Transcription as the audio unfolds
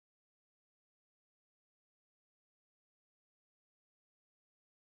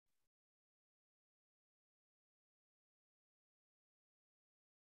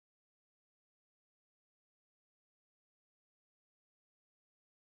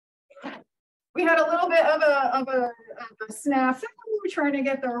we had a little bit of a snafu trying to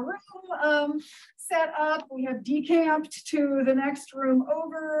get the room set up. We have decamped to the next room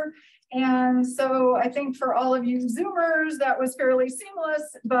over. And so I think for all of you Zoomers, that was fairly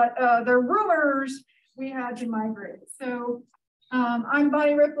seamless, but the roomers, we had to migrate. So I'm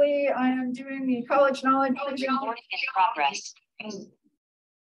Bonnie Ripley. I am doing the college knowledge. Progress.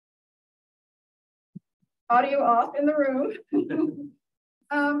 Audio off in the room.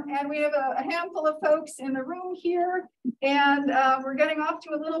 And we have a handful of folks in the room here, and we're getting off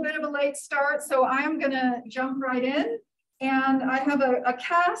to a little bit of a late start, so I'm going to jump right in. And I have a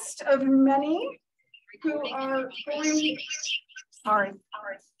cast of many who are going. Sorry.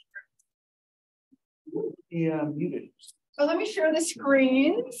 Yeah, muted. So let me share the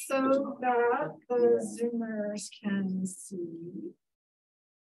screen so that the Zoomers can see.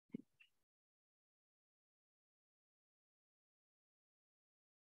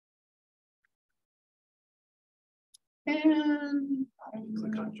 And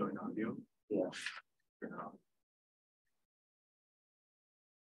Click on join audio. Yeah.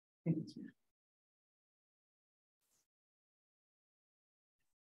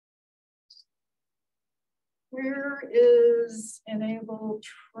 Where is enable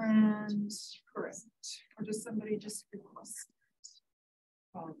transcript? Or does somebody just request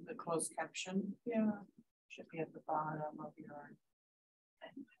it? The closed caption, Yeah. should be at the bottom of your,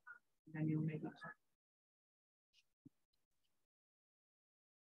 and then you'll make it.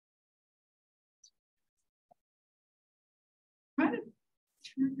 Try to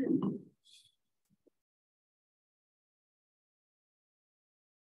turn it.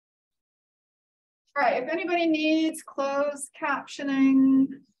 All right, if anybody needs closed captioning,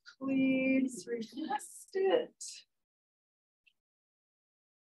 please request it.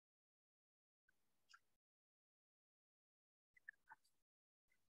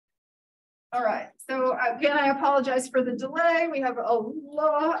 All right, so again, I apologize for the delay. We have a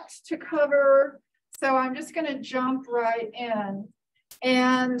lot to cover, so I'm just going to jump right in.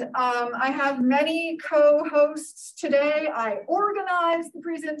 And I have many co-hosts today. I organized the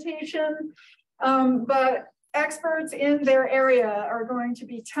presentation, but experts in their area are going to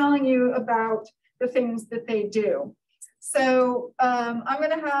be telling you about the things that they do. So I'm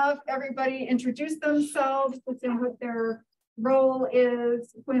going to have everybody introduce themselves within what their role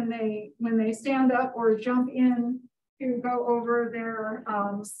is when they stand up or jump in to go over their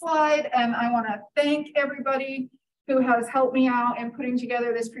slide. And I want to thank everybody who has helped me out in putting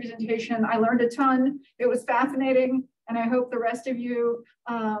together this presentation. I learned a ton. It was fascinating. And I hope the rest of you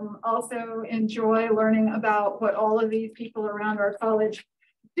also enjoy learning about what all of these people around our college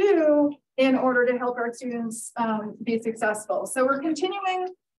do in order to help our students be successful. So we're continuing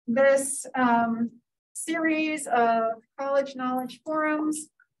this series of college knowledge forums.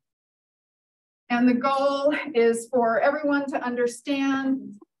 And the goal is for everyone to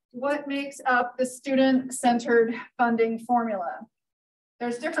understand what makes up the student-centered funding formula.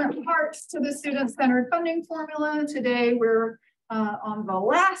 There's different parts to the student-centered funding formula. Today, we're on the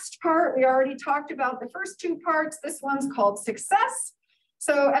last part. We already talked about the first two parts. This one's called success.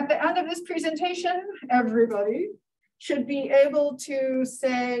 So at the end of this presentation, everybody should be able to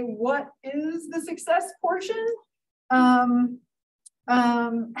say, what is the success portion? How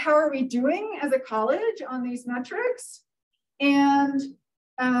are we doing as a college on these metrics? And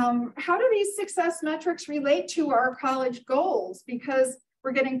how do these success metrics relate to our college goals? Because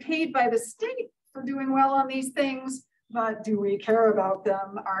we're getting paid by the state for doing well on these things, but do we care about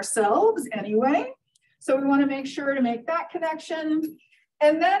them ourselves anyway? So we want to make sure to make that connection.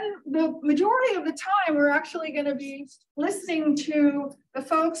 And then the majority of the time, we're actually going to be listening to the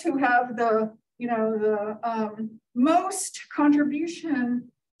folks who have the, most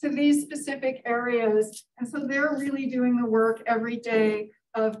contribution to these specific areas. And so they're really doing the work every day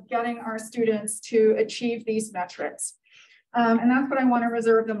of getting our students to achieve these metrics. And that's what I want to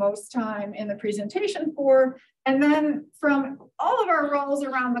reserve the most time in the presentation for. And then from all of our roles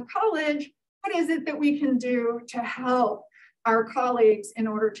around the college, what is it that we can do to help our colleagues in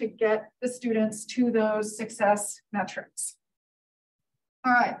order to get the students to those success metrics?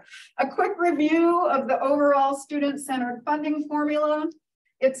 All right, a quick review of the overall student-centered funding formula.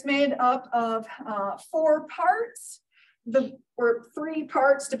 It's made up of 4 parts, or 3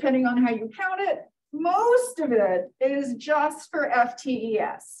 parts, depending on how you count it. Most of it is just for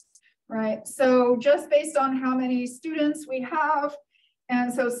FTES, right? So just based on how many students we have,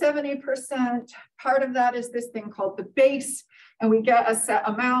 and so 70%, part of that is this thing called the base, and we get a set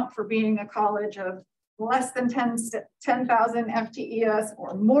amount for being a college of less than 10,000 FTES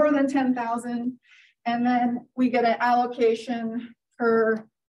or more than 10,000. And then we get an allocation per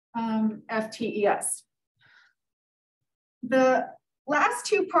FTES. The last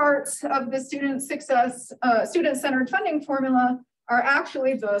two parts of the student-centered funding formula are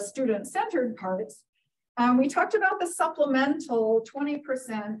actually the student-centered parts. We talked about the supplemental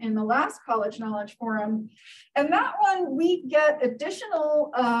 20% in the last College Knowledge Forum. And that one, we get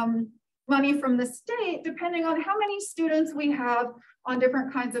additional money from the state depending on how many students we have on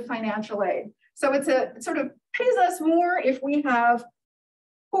different kinds of financial aid. So it sort of pays us more if we have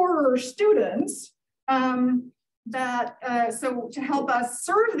poorer students so to help us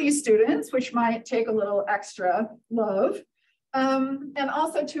serve these students, which might take a little extra love, and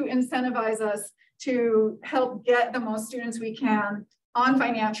also to incentivize us to help get the most students we can on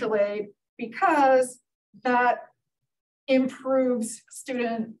financial aid, because that improves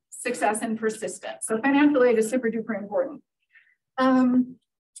student success and persistence. So financial aid is super duper important.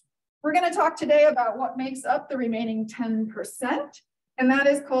 We're going to talk today about what makes up the remaining 10%, and that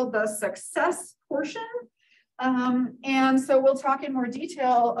is called the success portion. And so we'll talk in more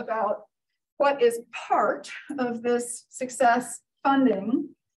detail about what is part of this success funding.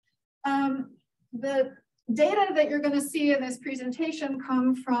 The data that you're going to see in this presentation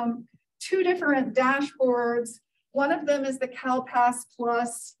come from two different dashboards. One of them is the CalPass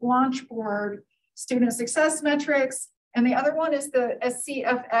Plus Launch Board Student Success Metrics, and the other one is the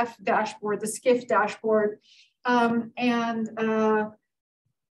SCFF dashboard, the SCIF dashboard. I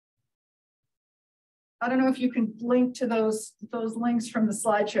don't know if you can link to those links from the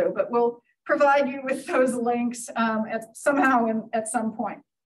slideshow, but we'll provide you with those links somehow at some point.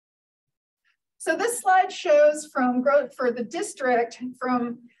 So this slide shows from growth for the district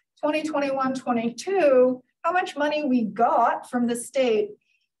from 2021-22, how much money we got from the state.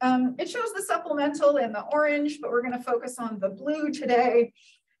 It shows the supplemental in the orange, but we're going to focus on the blue today.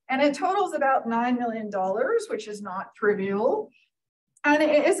 And it totals about $9 million, which is not trivial. And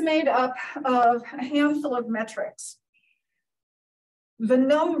it is made up of a handful of metrics. The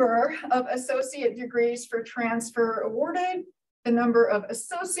number of associate degrees for transfer awarded, the number of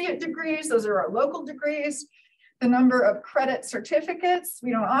associate degrees, those are our local degrees, the number of credit certificates,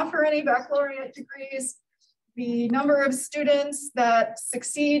 we don't offer any baccalaureate degrees, the number of students that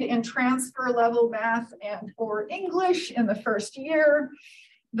succeed in transfer level math and or English in the first year,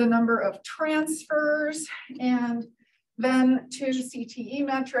 the number of transfers, and then two CTE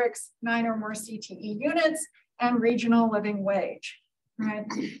metrics, 9 or more CTE units, and regional living wage, right?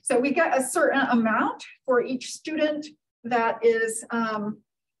 So we get a certain amount for each student that is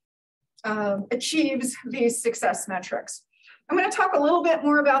achieves these success metrics. I'm going to talk a little bit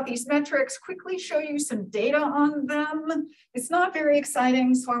more about these metrics, quickly show you some data on them. It's not very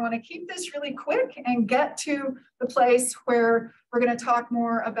exciting, so I want to keep this really quick and get to the place where we're going to talk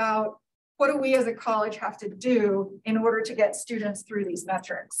more about what do we as a college have to do in order to get students through these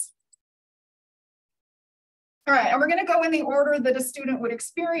metrics. All right, and we're going to go in the order that a student would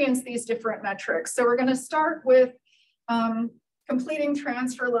experience these different metrics. So we're going to start with completing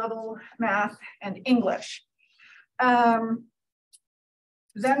transfer level math and English.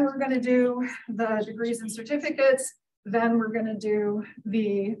 Then we're going to do the degrees and certificates. Then we're going to do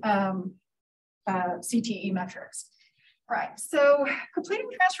the CTE metrics. All right, so completing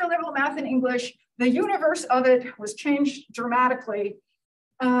transfer level math and English, the universe of it was changed dramatically.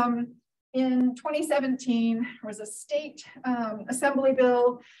 In 2017, there was a state assembly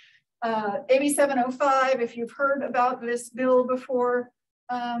bill, AB 705. If you've heard about this bill before,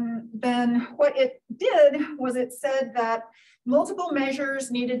 then what it did was it said that multiple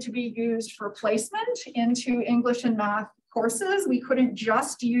measures needed to be used for placement into English and math courses. We couldn't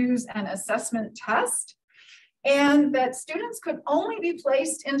just use an assessment test, and that students could only be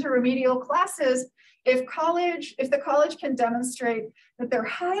placed into remedial classes if the college can demonstrate that they're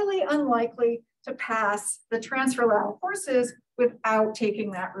highly unlikely to pass the transfer level courses without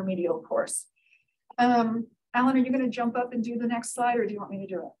taking that remedial course. Alan, are you going to jump up and do the next slide, or do you want me to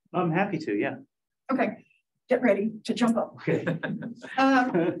do it? I'm happy to, yeah. Okay, get ready to jump up. Okay.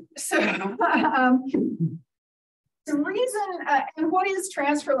 The reason, and what is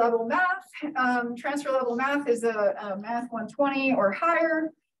transfer level math? Transfer level math is a math 120 or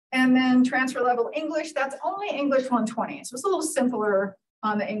higher, and then transfer level English, that's only English 120. So it's a little simpler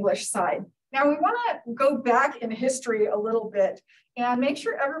on the English side. Now we want to go back in history a little bit and make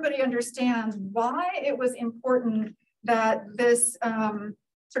sure everybody understands why it was important that this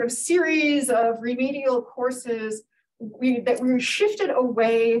sort of series of remedial courses, that we shifted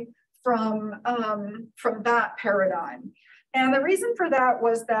away from that paradigm. And the reason for that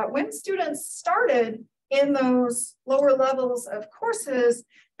was that when students started in those lower levels of courses,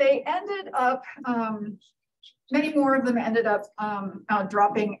 they ended up many more of them ended up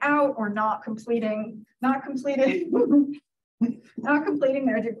dropping out or not completing their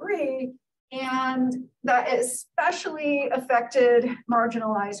degree. And that especially affected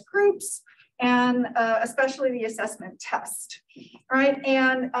marginalized groups and especially the assessment test, right?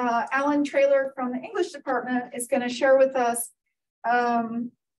 And Alan Traylor from the English department is going to share with us a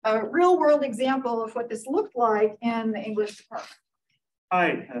real world example of what this looked like in the English department.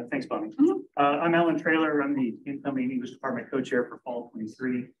 Hi, thanks, Bonnie. I'm Alan Traylor. I'm the incoming English department co-chair for fall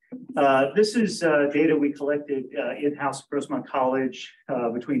 23. This is data we collected in-house at Grossmont College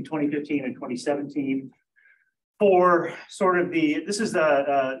between 2015 and 2017 for sort of this is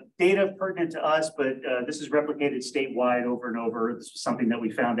the data pertinent to us, but this is replicated statewide over and over. This was something that we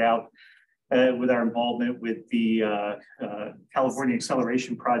found out with our involvement with the California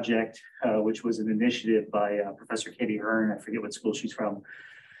Acceleration Project, which was an initiative by Professor Katie Hearn. I forget what school she's from,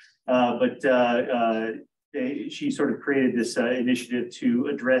 but she sort of created this initiative to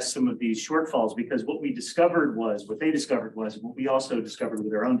address some of these shortfalls, because what they discovered was, what we also discovered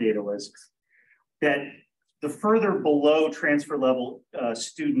with our own data was that the further below transfer level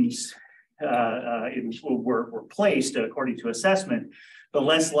students were placed according to assessment, the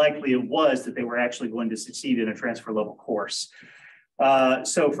less likely it was that they were actually going to succeed in a transfer level course.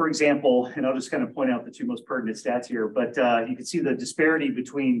 So for example, and I'll just kind of point out the two most pertinent stats here, but you can see the disparity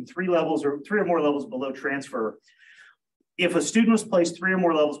between three or more levels below transfer. If a student was placed 3 or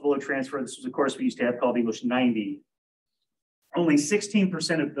more levels below transfer, this was a course we used to have called English 90, only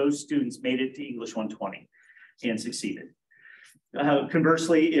 16% of those students made it to English 120 and succeeded.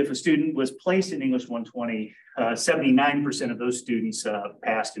 Conversely, if a student was placed in English 120, 79% of those students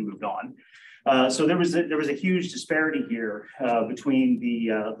passed and moved on. So there was a huge disparity here between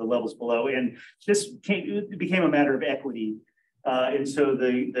the levels below, and it became a matter of equity. And so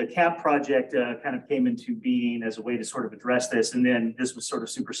the CAP project kind of came into being as a way to sort of address this, and then this was sort of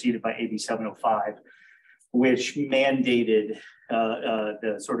superseded by AB 705, which mandated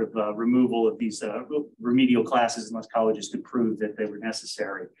the sort of removal of these remedial classes unless colleges could prove that they were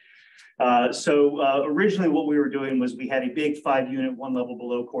necessary. So originally what we were doing was we had a big 5-unit, 1 level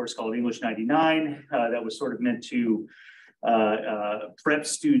below course called English 99 that was sort of meant to prep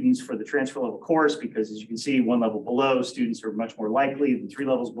students for the transfer level course, because as you can see, 1 level below students are much more likely than 3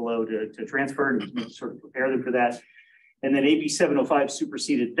 levels below to transfer, to sort of prepare them for that. And then AB 705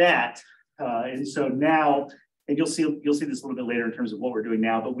 superseded that. And so now, and you'll see this a little bit later in terms of what we're doing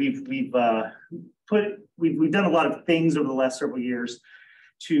now, but we've done a lot of things over the last several years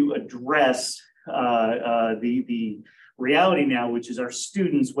to address the reality now, which is our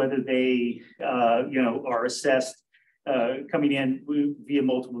students, whether they are assessed coming in via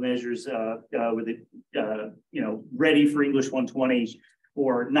multiple measures with it, ready for English 120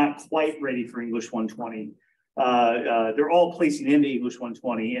 or not quite ready for English 120. They're all placing into English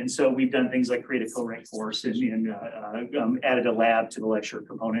 120. And so we've done things like create a co-rank course and added a lab to the lecture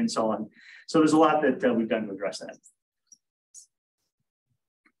component and so on. So there's a lot that we've done to address that.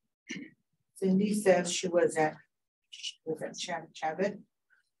 Cindy says she was at Chabot.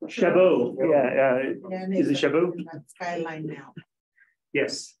 Chabot, yeah. Is it Chabot? Skyline now.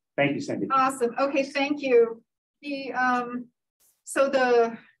 Yes, thank you, Cindy. Awesome. Okay, thank you. So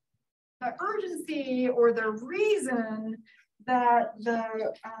the urgency or the reason that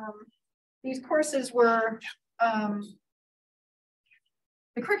these courses were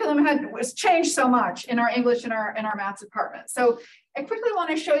the curriculum was changed so much in our English and our math department. So I quickly want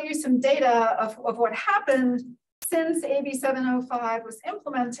to show you some data of what happened since AB 705 was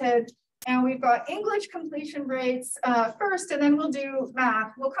implemented. And we've got English completion rates first, and then we'll do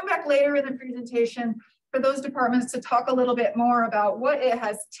math. We'll come back later in the presentation for those departments to talk a little bit more about what it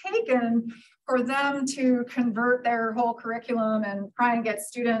has taken for them to convert their whole curriculum and try and get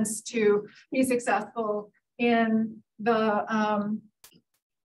students to be successful in the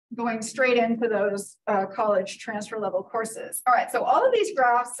going straight into those college transfer level courses. All right, so all of these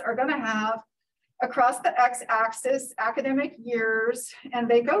graphs are going to have across the x-axis academic years, and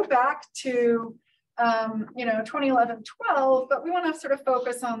they go back to 2011-12, but we want to sort of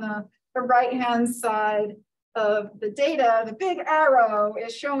focus on the right-hand side of the data. The big arrow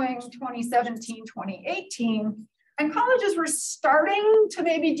is showing 2017-2018, and colleges were starting to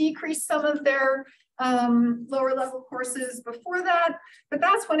maybe decrease some of their lower level courses before that, but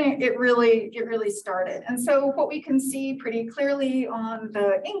that's when it really started. And so what we can see pretty clearly on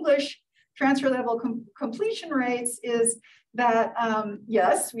the English transfer level completion rates is that,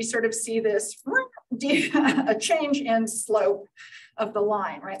 yes, we sort of see this a change in slope of the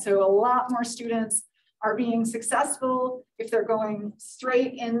line, right? So a lot more students are being successful if they're going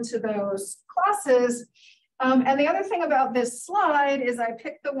straight into those classes. And the other thing about this slide is I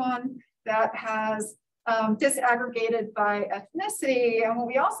picked the one that has disaggregated by ethnicity. And what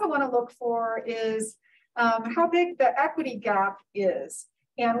we also want to look for is how big the equity gap is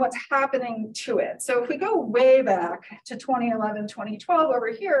and what's happening to it. So if we go way back to 2011, 2012 over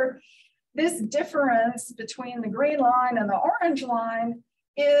here, this difference between the green line and the orange line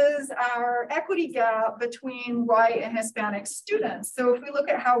is our equity gap between white and Hispanic students. So if we look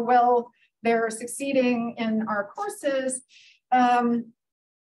at how well they're succeeding in our courses,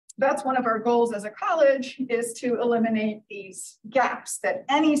 that's one of our goals as a college, is to eliminate these gaps that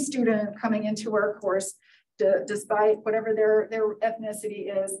any student coming into our course, despite whatever their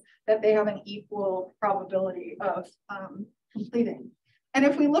ethnicity is, that they have an equal probability of completing. And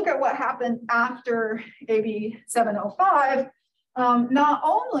if we look at what happened after AB 705, not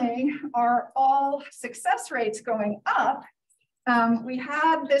only are all success rates going up, we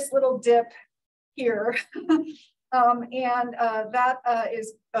had this little dip here, and that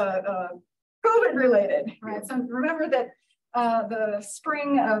is COVID related, right? So remember that the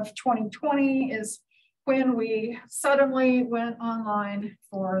spring of 2020 is when we suddenly went online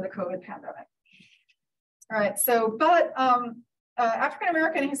for the COVID pandemic. All right, so, but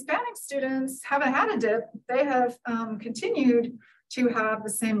African-American and Hispanic students haven't had a dip. They have continued to have the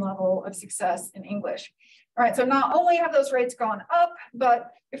same level of success in English. All right, so not only have those rates gone up,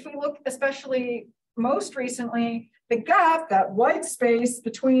 but if we look especially most recently, the gap, that white space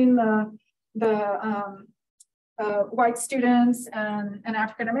between the white students and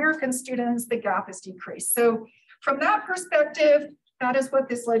African-American students, the gap is decreased. So from that perspective, that is what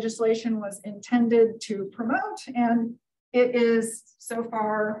this legislation was intended to promote, and it is so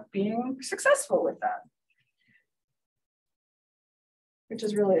far being successful with that, which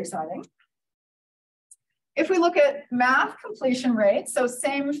is really exciting. If we look at math completion rates, so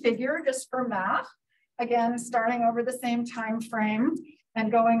same figure just for math, again, starting over the same time frame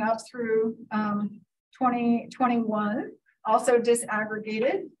and going up through 2021, also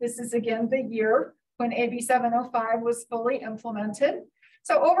disaggregated. This is again the year when AB 705 was fully implemented.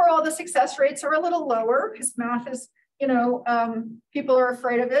 So overall, the success rates are a little lower because math is, you know, people are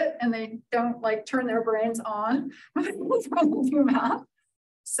afraid of it and they don't like turn their brains on when they do math.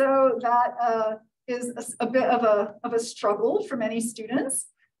 So that is a bit of a struggle for many students.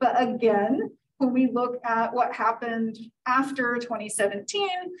 But again, when we look at what happened after 2017,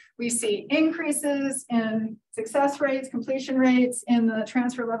 we see increases in success rates, completion rates in the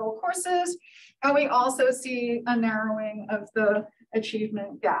transfer level courses. And we also see a narrowing of the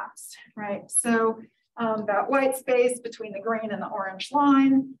achievement gaps, right? So that white space between the green and the orange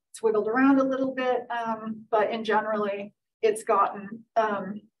line, it's wiggled around a little bit, but in generally, it's gotten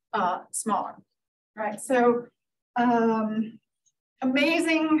smaller, right? So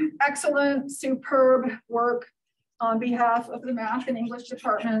amazing, excellent, superb work on behalf of the math and English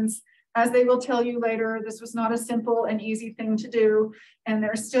departments. As they will tell you later, this was not a simple and easy thing to do, and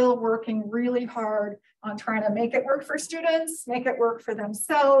they're still working really hard on trying to make it work for students, make it work for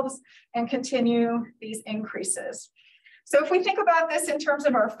themselves, and continue these increases. So if we think about this in terms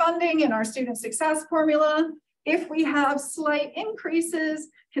of our funding and our student success formula, if we have slight increases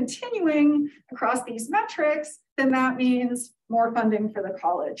continuing across these metrics, then that means more funding for the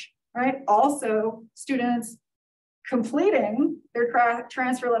college, right? Also, students completing their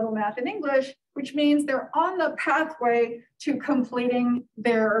transfer level math and English, which means they're on the pathway to completing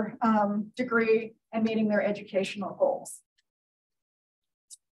their degree and meeting their educational goals.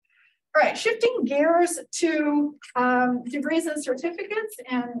 All right, shifting gears to degrees and certificates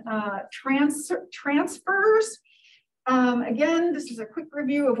and transfers. Again, this is a quick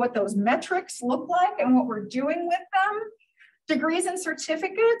review of what those metrics look like and what we're doing with them. Degrees and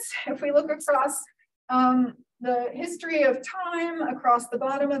certificates, if we look across the history of time across the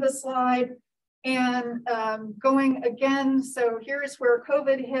bottom of the slide and going again, so here's where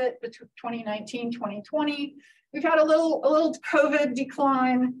COVID hit between 2019, 2020. We've had a little COVID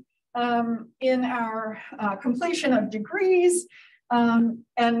decline in our completion of degrees.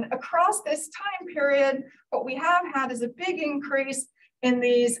 And across this time period, what we have had is a big increase in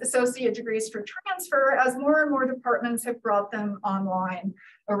these associate degrees for transfer as more and more departments have brought them online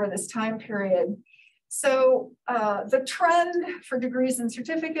over this time period. So the trend for degrees and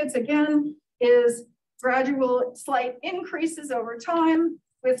certificates, again, is gradual slight increases over time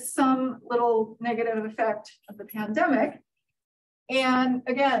with some little negative effect of the pandemic. And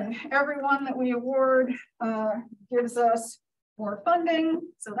again, everyone that we award gives us more funding,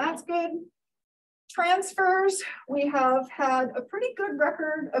 so that's good. Transfers, we have had a pretty good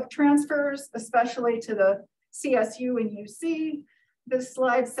record of transfers, especially to the CSU and UC. This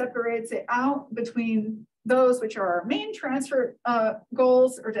slide separates it out between those which are our main transfer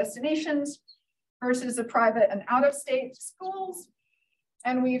goals or destinations versus the private and out-of-state schools.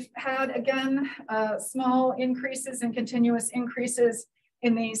 And we've had, again, small increases and continuous increases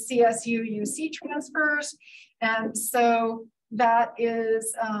in the CSU UC transfers. And so that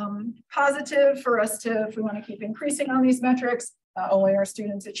is positive for us to, if we want to keep increasing on these metrics. Not only are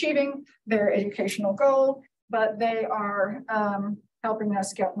students achieving their educational goal, but they are helping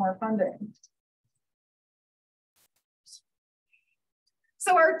us get more funding.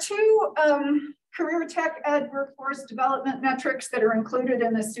 So our two career tech ed workforce development metrics that are included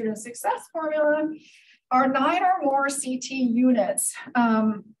in the student success formula are 9 or more CT units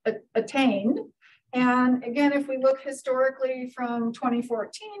attained. And again, if we look historically from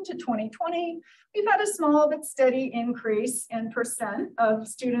 2014 to 2020, we've had a small but steady increase in percent of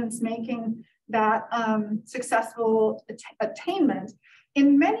students making that successful attainment.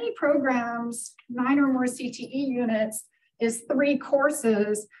 In many programs, 9 or more CTE units is 3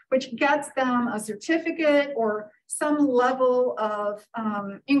 courses, which gets them a certificate or some level of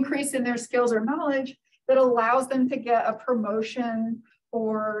increase in their skills or knowledge that allows them to get a promotion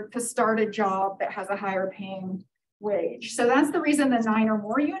or to start a job that has a higher paying wage. So that's the reason the 9 or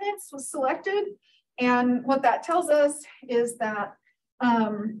more units was selected. And what that tells us is that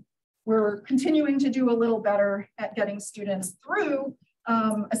we're continuing to do a little better at getting students through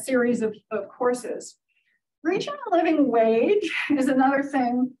a series of courses. Regional living wage is another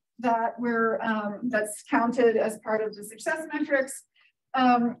thing that that's counted as part of the success metrics.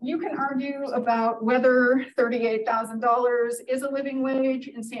 You can argue about whether $38,000 is a living wage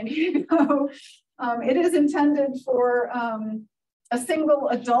in San Diego. It is intended for a single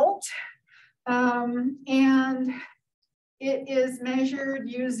adult, and it is measured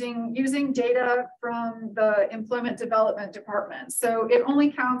using data from the Employment Development Department. So it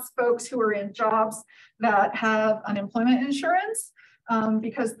only counts folks who are in jobs that have unemployment insurance,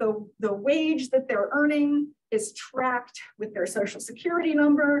 because the wage that they're earning is tracked with their social security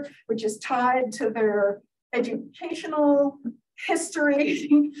number, which is tied to their educational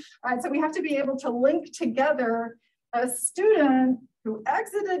history. Right, so we have to be able to link together a student who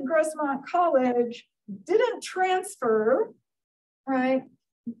exited Grossmont College, didn't transfer, right,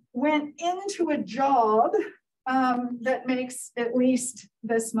 went into a job that makes at least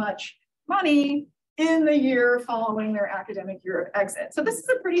this much money in the year following their academic year of exit. So this is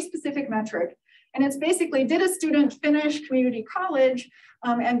a pretty specific metric. And it's basically, did a student finish community college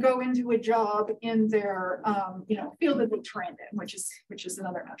and go into a job in their field that they trained in, which is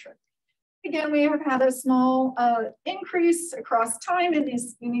another metric. Again, we have had a small increase across time in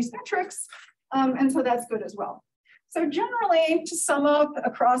these metrics, and so that's good as well. So generally, to sum up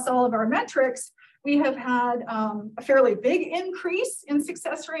across all of our metrics, we have had a fairly big increase in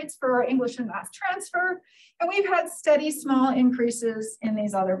success rates for our English and math transfer, and we've had steady small increases in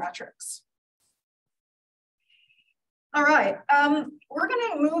these other metrics. All right, we're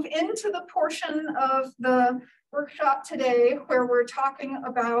going to move into the portion of the workshop today where we're talking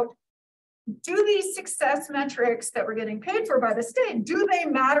about, do these success metrics that we're getting paid for by the state, do they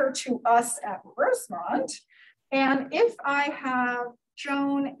matter to us at Grossmont? And if I have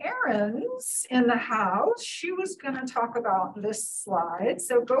Joan Ahrens in the house, she was going to talk about this slide.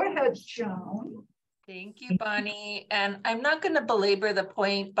 So go ahead, Joan. Thank you, Bonnie. And I'm not going to belabor the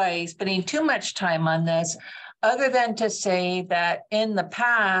point by spending too much time on this, other than to say that in the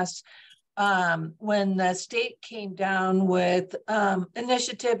past, when the state came down with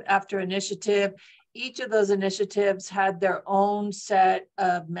initiative after initiative, each of those initiatives had their own set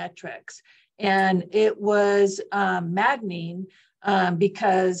of metrics. And it was maddening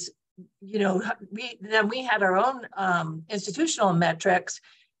because, we had our own institutional metrics,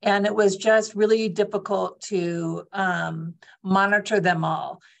 and it was just really difficult to monitor them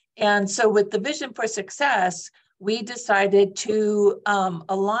all. And so with the Vision for Success, we decided to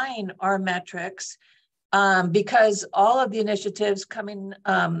align our metrics because all of the initiatives coming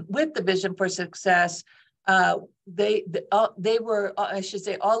with the Vision for Success, they were, I should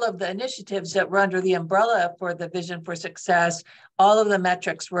say, all of the initiatives that were under the umbrella for the Vision for Success, all of the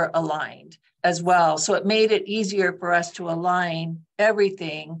metrics were aligned as well. So it made it easier for us to align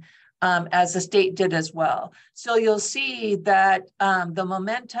everything as the state did as well. So you'll see that the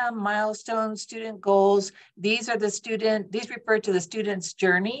momentum, milestones, student goals, these refer to the student's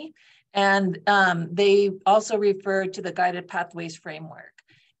journey, and they also refer to the guided pathways framework.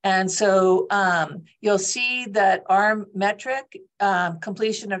 And so you'll see that our metric,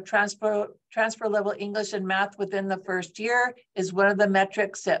 completion of transfer level English and math within the first year, is one of the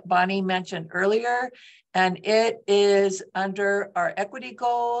metrics that Bonnie mentioned earlier. And it is under our equity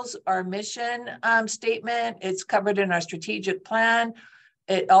goals, our mission statement. It's covered in our strategic plan.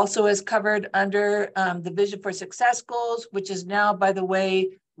 It also is covered under the Vision for Success goals, which is now, by the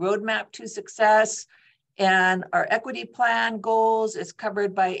way, Roadmap to Success. And our equity plan goals is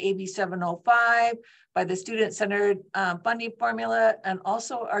covered by AB 705, by the student-centered funding formula, and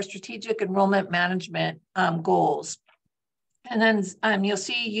also our strategic enrollment management goals. And then you'll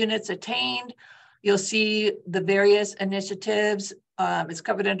see units attained. You'll see the various initiatives. It's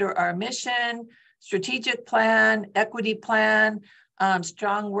covered under our mission, strategic plan, equity plan,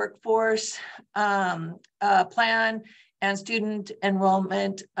 strong workforce plan, and student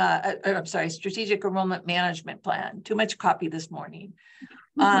enrollment, strategic enrollment management plan. Too much copy this morning.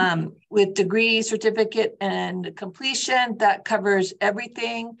 With degree, certificate, and completion, that covers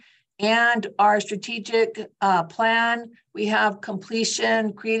everything. And our strategic plan, we have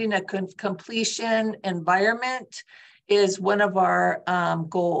completion, creating a completion environment is one of our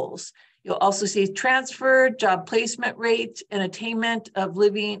goals. You'll also see transfer, job placement rates, and attainment of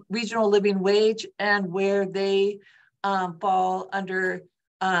regional living wage, and where they fall under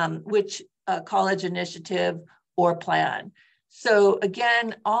which college initiative or plan. So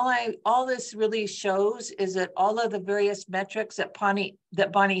again, all this really shows is that all of the various metrics that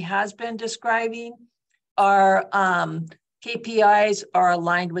Bonnie has been describing are KPIs are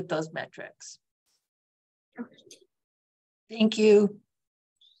aligned with those metrics. Thank you.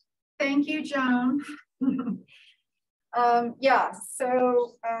 Thank you, Joan. Yeah,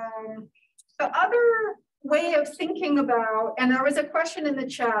 so the other way of thinking about, and there was a question in the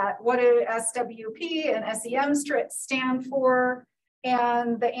chat, what do SWP and SEM stand for?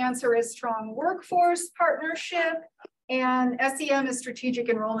 And the answer is strong workforce partnership, and SEM is strategic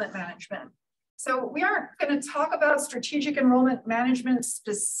enrollment management. So we aren't going to talk about strategic enrollment management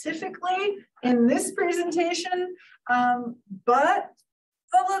specifically in this presentation, but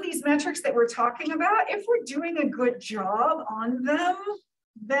all of these metrics that we're talking about, if we're doing a good job on them,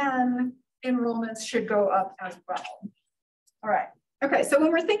 then enrollments should go up as well. All right. Okay, so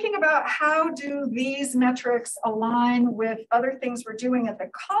when we're thinking about how do these metrics align with other things we're doing at the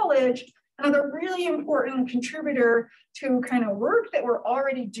college, another really important contributor to kind of work that we're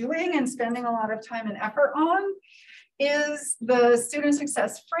already doing and spending a lot of time and effort on is the student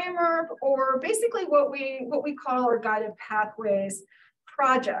success framework, or basically what we call our guided pathways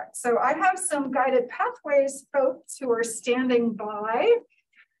project. So I have some guided pathways folks who are standing by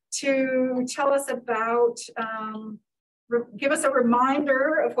to tell us about, give us a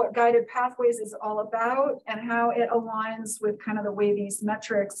reminder of what guided pathways is all about and how it aligns with kind of the way these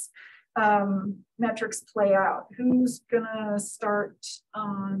metrics play out. Who's gonna start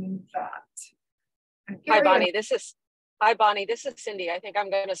on that? Hi, Bonnie. Hi, Bonnie. This is Cindy. I think I'm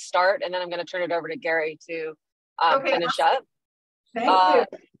going to start, and then I'm going to turn it over to Gary to finish up. Thank you.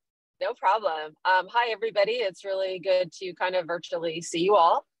 No problem. Hi, everybody. It's really good to kind of virtually see you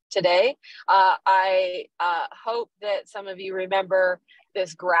all today. I hope that some of you remember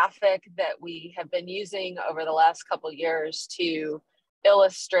this graphic that we have been using over the last couple of years to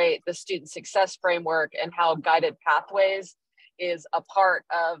illustrate the student success framework and how guided pathways is a part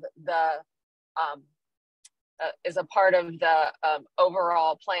of the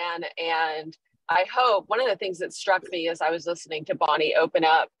overall plan. And I hope one of the things that struck me as I was listening to Bonnie open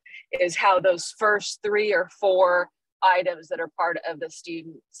up is how those first 3 or 4 items that are part of the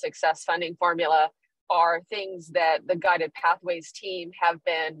student success funding formula are things that the guided pathways team have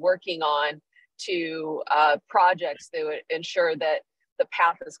been working on to projects that would ensure that the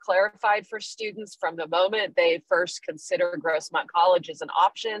path is clarified for students from the moment they first consider Grossmont College as an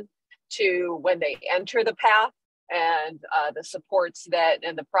option to when they enter the path, and the supports that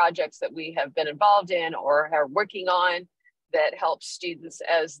and the projects that we have been involved in or are working on that help students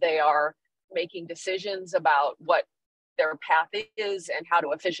as they are making decisions about what their path is and how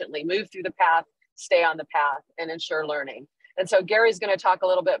to efficiently move through the path, stay on the path, and ensure learning. And so Gary's going to talk a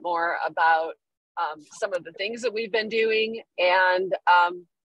little bit more about some of the things that we've been doing, and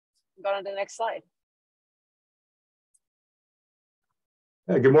go on to the next slide.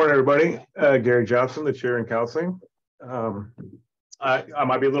 Good morning, everybody. Gary Johnson, the chair in counseling. I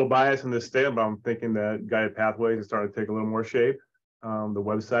might be a little biased in this statement, but I'm thinking that guided pathways is starting to take a little more shape. The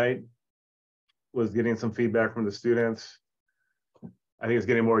website was getting some feedback from the students. I think it's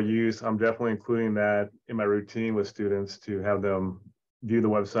getting more use. I'm definitely including that in my routine with students to have them view the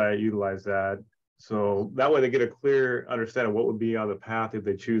website, utilize that. So that way they get a clear understanding of what would be on the path if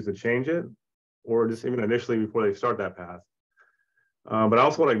they choose to change it, or just even initially before they start that path. But I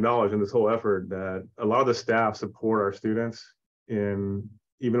also want to acknowledge in this whole effort that a lot of the staff support our students in,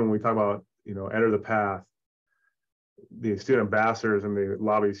 even when we talk about, enter the path, the student ambassadors and the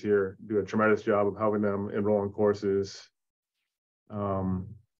lobbies here do a tremendous job of helping them enroll in courses.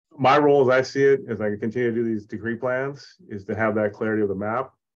 My role, as I see it, as I continue to do these degree plans, is to have that clarity of the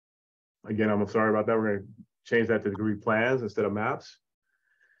map. Again, I'm sorry about that. We're going to change that to degree plans instead of maps.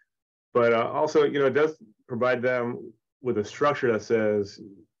 But also, it does provide them with a structure that says,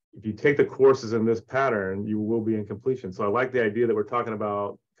 if you take the courses in this pattern, you will be in completion. So I like the idea that we're talking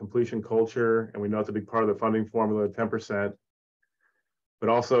about completion culture, and we know it's a big part of the funding formula, 10%. But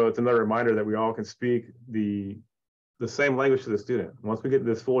also, it's another reminder that we all can speak the same language to the student. Once we get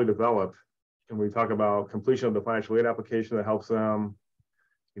this fully developed, and we talk about completion of the financial aid application that helps them,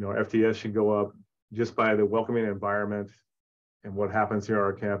 FTS should go up just by the welcoming environment and what happens here on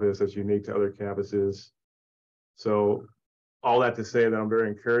our campus that's unique to other campuses. So all that to say that I'm very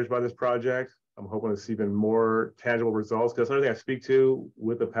encouraged by this project. I'm hoping to see even more tangible results, because another thing I speak to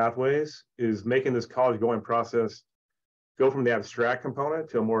with the pathways is making this college going process go from the abstract component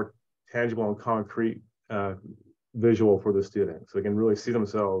to a more tangible and concrete visual for the student, so they can really see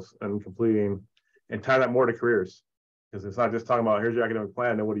themselves and completing, and tie that more to careers. Because it's not just talking about, here's your academic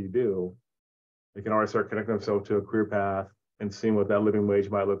plan, then what do you do? They can already start connecting themselves to a career path and seeing what that living wage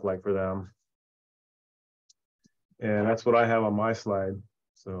might look like for them. And that's what I have on my slide.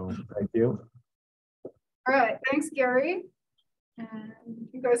 So thank you. All right, thanks, Gary. And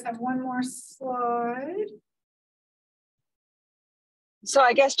you guys have one more slide. So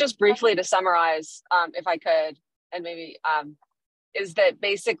I guess just briefly to summarize, if I could, and maybe is that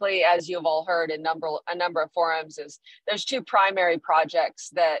basically, as you've all heard in a number of forums, is there's two primary projects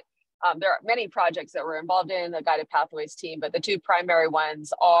that there are many projects that we're involved in the Guided Pathways team, but the two primary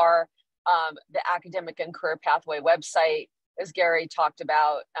ones are the academic and career pathway website, as Gary talked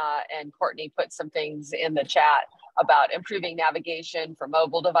about, and Courtney put some things in the chat about improving navigation for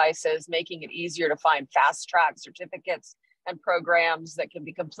mobile devices, making it easier to find fast track certificates and programs that can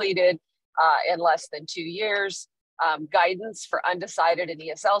be completed in less than 2 years. Guidance for undecided and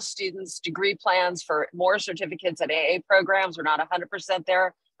ESL students, degree plans for more certificates and AA programs. We're not 100%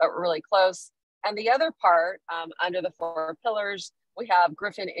 there, but we're really close. And the other part, under the 4 pillars, we have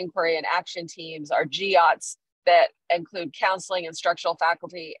Griffin Inquiry and Action Teams, our GIATs that include counseling, instructional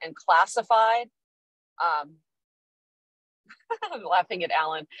faculty, and classified. I'm laughing at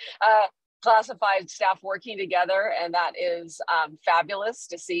Alan. Classified staff working together, and that is fabulous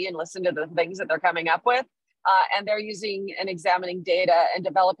to see and listen to the things that they're coming up with. And they're using and examining data and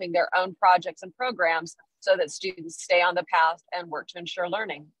developing their own projects and programs so that students stay on the path and work to ensure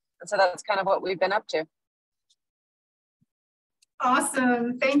learning. And so that's kind of what we've been up to.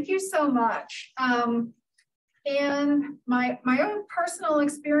 Awesome, thank you so much. And my own personal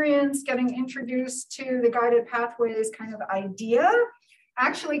experience getting introduced to the Guided Pathways kind of idea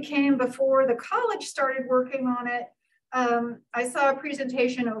actually came before the college started working on it. I saw a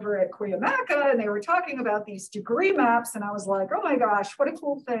presentation over at Cuyamaca, and they were talking about these degree maps, and I was like, oh my gosh, what a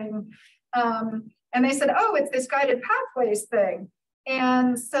cool thing. And they said, oh, it's this Guided Pathways thing.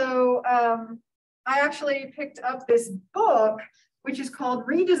 And so I actually picked up this book, which is called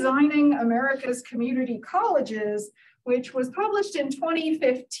Redesigning America's Community Colleges, which was published in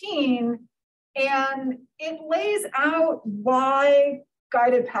 2015. And it lays out why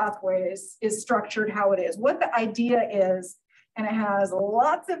Guided Pathways is structured how it is, what the idea is, and it has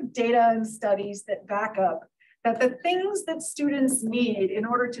lots of data and studies that back up that the things that students need in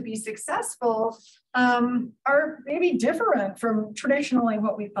order to be successful are maybe different from traditionally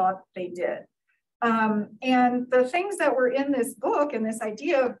what we thought they did. And the things that were in this book and this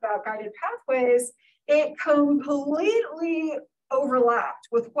idea about Guided Pathways, it completely overlapped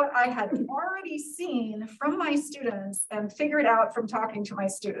with what I had already seen from my students and figured out from talking to my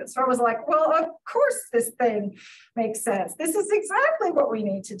students. So I was like, well, of course this thing makes sense. This is exactly what we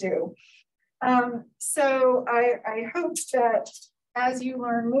need to do. So I hope that as you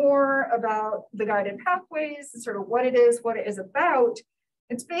learn more about the Guided Pathways and sort of what it is about,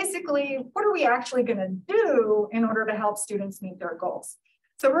 it's basically, what are we actually going to do in order to help students meet their goals?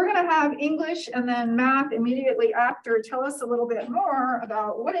 So we're going to have English and then math immediately after. Tell us a little bit more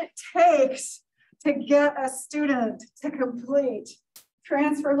about what it takes to get a student to complete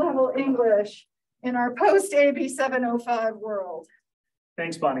transfer level English in our post AB 705 world.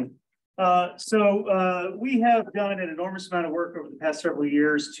 Thanks, Bonnie. We have done an enormous amount of work over the past several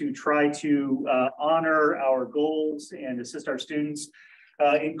years to try to honor our goals and assist our students.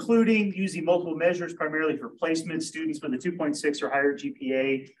 including using multiple measures primarily for placement. Students with a 2.6 or higher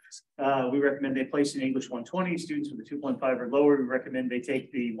GPA, we recommend they place in English 120. Students with a 2.5 or lower, we recommend they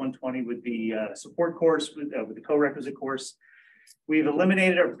take the 120 with the support course, with the co-requisite course. We've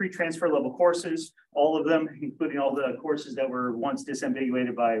eliminated our pre-transfer level courses, all of them, including all the courses that were once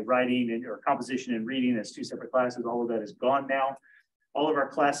disambiguated by writing or composition and reading as two separate classes. All of that is gone now. All of our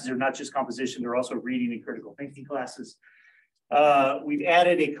classes are not just composition, they're also reading and critical thinking classes. We've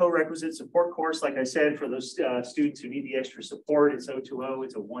added a co-requisite support course, like I said, for those students who need the extra support. It's 020,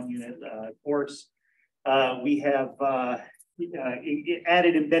 it's a 1-unit course. We have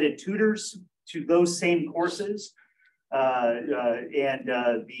added embedded tutors to those same courses. As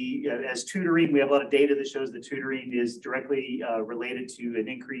tutoring, we have a lot of data that shows that tutoring is directly related to an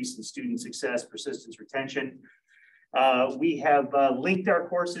increase in student success, persistence, retention. We have linked our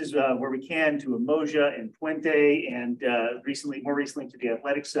courses where we can to Emoja and Puente, and more recently to the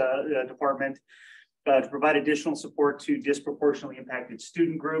athletics department to provide additional support to disproportionately impacted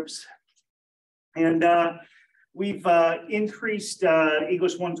student groups. And we've increased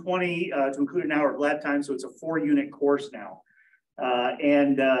English 120 to include an hour of lab time, so it's a 4-unit course now,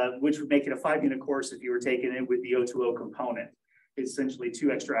 which would make it a 5-unit course if you were taking it with the 020 component. It's essentially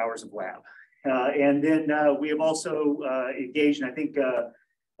 2 extra hours of lab. And then we have also engaged, and I think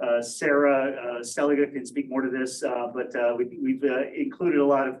Sarah Seliga can speak more to this, but we've included a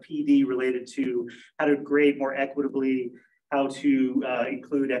lot of PD related to how to grade more equitably, how to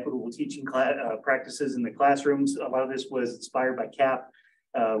include equitable teaching practices in the classrooms. A lot of this was inspired by CAP.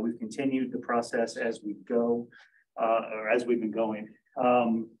 We've continued the process as we go, or as we've been going.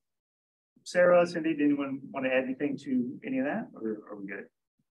 Sarah, Cindy, did anyone want to add anything to any of that, or are we good?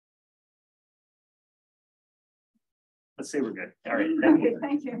 Let's say we're good. All right. Thank you.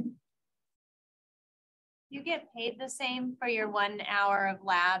 Thank you. You get paid the same for your 1 hour of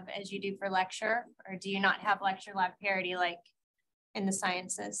lab as you do for lecture, or do you not have lecture lab parity like in the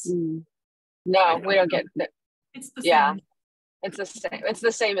sciences? No, we don't get that. It's the Yeah, same. it's the same. It's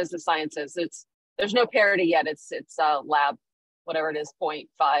the same as the sciences. There's no parity yet. It's lab, whatever it is,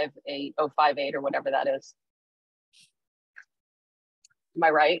 0.58 or whatever that is. Am I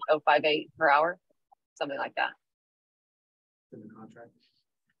right? 0.58 per hour, something like that. In the contract.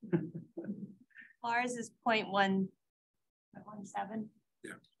 Ours is 0.117.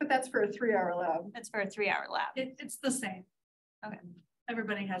 Yeah. But that's for a 3-hour lab. That's for a 3-hour lab. It's the same. Okay.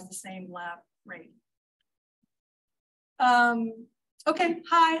 Everybody has the same lab rate. Okay,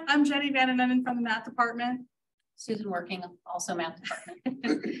 hi, I'm Jenny Vandenennen from the math department. Susan working, also math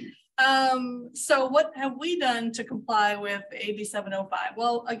department. So what have we done to comply with AB 705?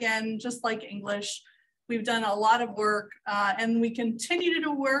 Well, again, just like English, we've done a lot of work and we continue to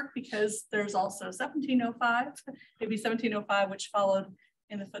do work because there's also 1705, AB 1705, which followed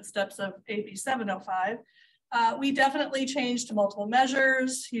in the footsteps of AB 705. We definitely changed to multiple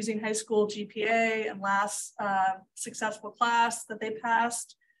measures using high school GPA and last successful class that they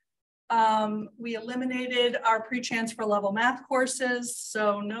passed. We eliminated our pre-transfer level math courses,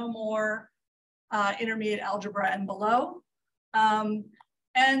 so no more intermediate algebra and below.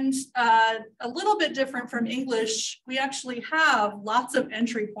 And a little bit different from English, we actually have lots of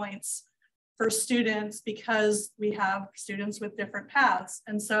entry points for students because we have students with different paths.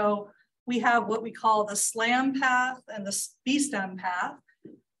 And so we have what we call the SLAM path and the BSTEM path.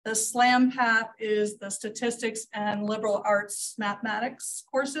 The SLAM path is the statistics and liberal arts mathematics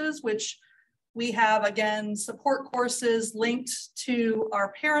courses, which we have, again, support courses linked to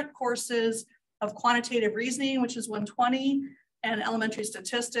our parent courses of quantitative reasoning, which is 120, and elementary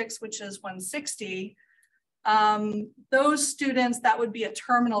statistics, which is 160. Those students, that would be a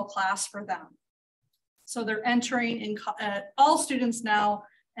terminal class for them. So they're entering in, all students now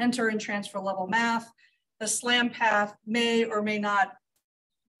enter in transfer level math. The SLAM path may or may not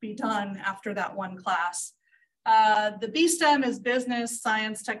be done after that one class. The BSTEM is business,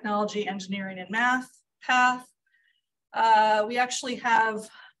 science, technology, engineering, and math path. We actually have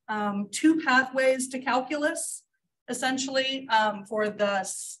 2 pathways to calculus, essentially, for the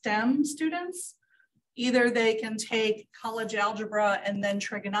STEM students. Either they can take college algebra and then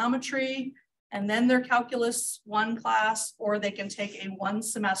trigonometry, and then their calculus 1 class, or they can take a 1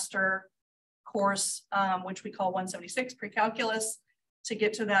 semester course, which we call 176 pre-calculus, to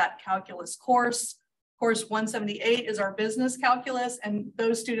get to that calculus course. Course 178 is our business calculus, and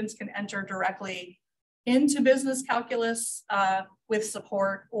those students can enter directly into business calculus with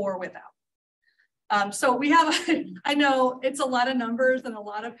support or without. So we have, I know it's a lot of numbers and a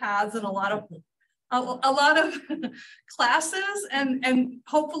lot of paths and a lot of classes, and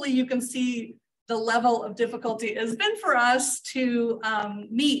hopefully you can see the level of difficulty has been for us to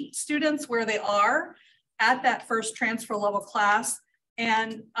meet students where they are at that first transfer level class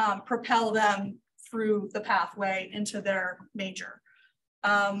and propel them through the pathway into their major.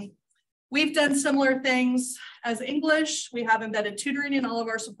 We've done similar things as English. We have embedded tutoring in all of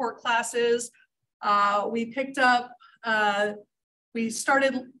our support classes. We picked up, we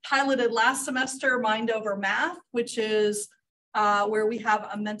piloted last semester Mind Over Math, which is where we have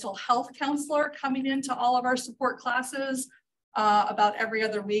a mental health counselor coming into all of our support classes about every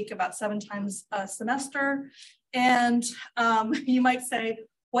other week, about 7 times a semester. And you might say,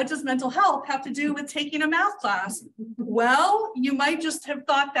 what does mental health have to do with taking a math class? Well, you might just have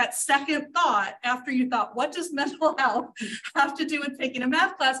thought that second thought after you thought, what does mental health have to do with taking a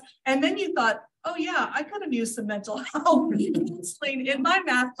math class? And then you thought, oh yeah, I could have used some mental health counseling in my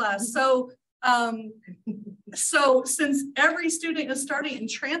math class. So, so since every student is starting in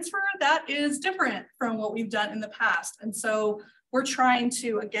transfer, that is different from what we've done in the past. And so we're trying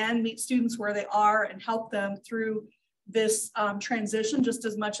to, again, meet students where they are and help them through this transition just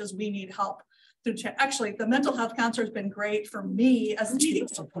as much as we need help. Actually, the mental health counselor has been great for me as a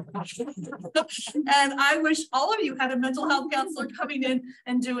teacher. And I wish all of you had a mental health counselor coming in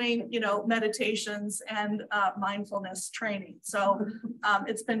and doing, you know, meditations and mindfulness training. So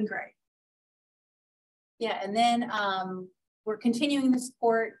it's been great. Yeah, and then we're continuing the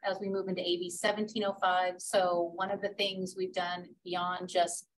support as we move into AB 1705. So one of the things we've done beyond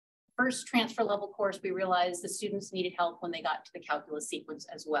just first transfer level course, we realized the students needed help when they got to the calculus sequence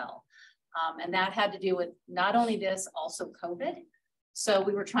as well. And that had to do with not only this, also COVID. So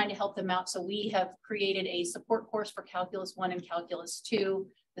we were trying to help them out. So we have created a support course for Calculus 1 and Calculus 2.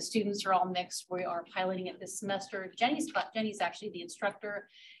 The students are all mixed. We are piloting it this semester. Jenny's actually the instructor.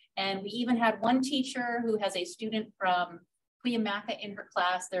 And we even had one teacher who has a student from Cuyamaca in her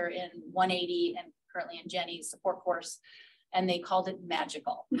class. They're in 180 and currently in Jenny's support course. And they called it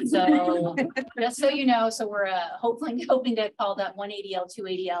magical. So just so you know, so we're hoping to call that 180L,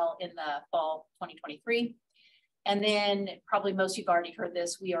 280L in the fall 2023. And then probably most of you've already heard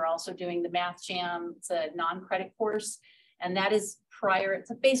this, we are also doing the Math Jam. It's a non-credit course. And that is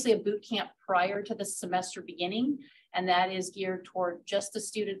it's basically a boot camp prior to the semester beginning. And that is geared toward just the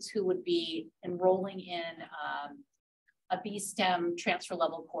students who would be enrolling in a B-STEM transfer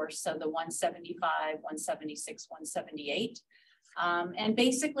level course, so the 175, 176, 178. And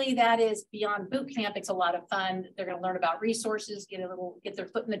basically that is beyond boot camp. It's a lot of fun. They're going to learn about resources, get their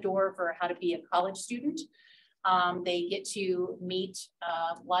foot in the door for how to be a college student. They get to meet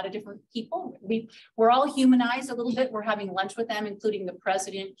a lot of different people. We're all humanized a little bit. We're having lunch with them, including the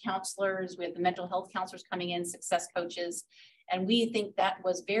president, counselors, we have the mental health counselors coming in, success coaches. And we think that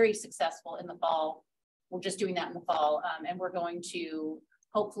was very successful in the fall. We're just doing that in the fall. And we're going to,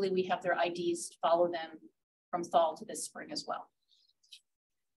 hopefully we have their IDs to follow them from fall to this spring as well.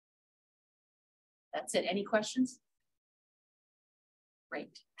 That's it. Any questions?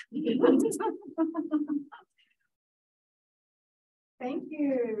 Great. Thank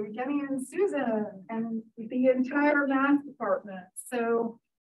you, Jenny and Susan, and the entire math department. So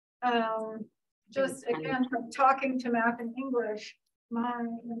just again, from talking to math and English, my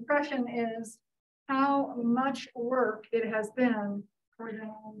impression is how much work it has been for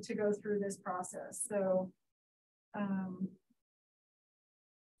them to go through this process. So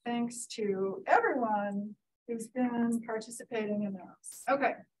thanks to everyone who's been participating in this.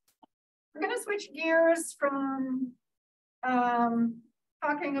 Okay, we're going to switch gears from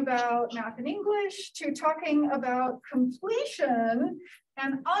talking about math and English to talking about completion.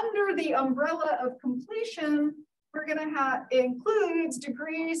 And under the umbrella of completion, we're going to includes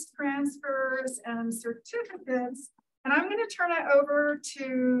degrees, transfers, and certificates. And I'm going to turn it over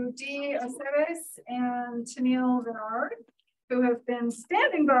to Dee Aceves and Tennille Renard, who have been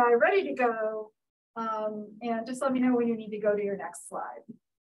standing by, ready to go. And just let me know when you need to go to your next slide.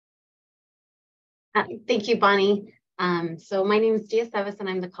 Thank you, Bonnie. So my name is Dee Aceves, and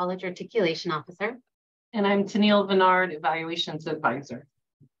I'm the College Articulation Officer. And I'm Tennille Renard, Evaluations Advisor.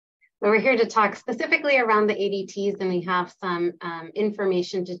 So we're here to talk specifically around the ADTs, and we have some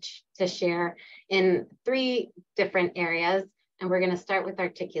information to share in 3 different areas. And we're going to start with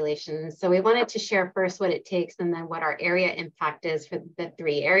articulation. So we wanted to share first what it takes and then what our area impact is for the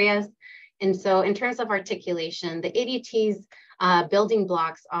 3 areas. And so in terms of articulation, the ADTs building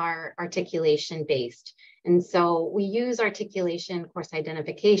blocks are articulation based. And so we use articulation, course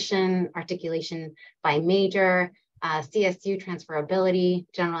identification, articulation by major, CSU transferability,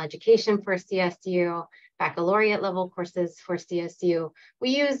 general education for CSU, baccalaureate level courses for CSU. We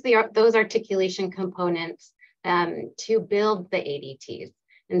use those articulation components to build the ADTs.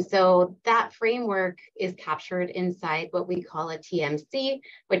 And so that framework is captured inside what we call a TMC,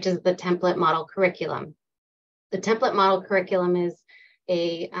 which is the template model curriculum. The template model curriculum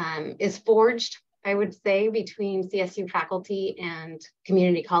is forged, I would say, between CSU faculty and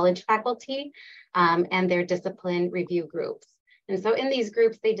community college faculty and their discipline review groups. And so in these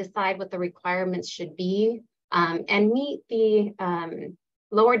groups, they decide what the requirements should be and meet the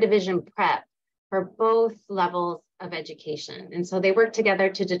lower division prep for both levels of education. And so they work together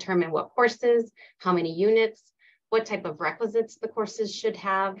to determine what courses, how many units, what type of requisites the courses should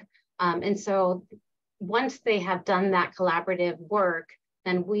have. And so once they have done that collaborative work,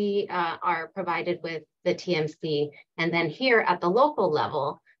 then we are provided with the TMC. And then here at the local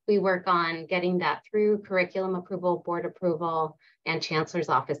level, we work on getting that through curriculum approval, board approval, and chancellor's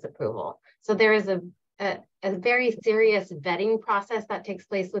office approval. So there is a very serious vetting process that takes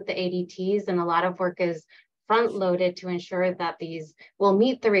place with the ADTs, and a lot of work is front loaded to ensure that these will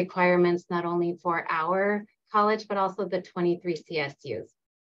meet the requirements not only for our college, but also the 23 CSUs.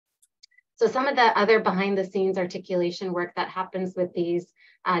 So some of the other behind the scenes articulation work that happens with these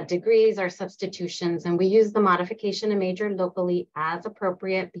degrees are substitutions, and we use the modification of major locally as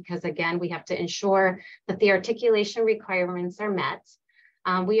appropriate because again, we have to ensure that the articulation requirements are met.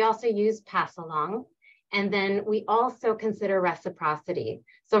 We also use pass along, and then we also consider reciprocity.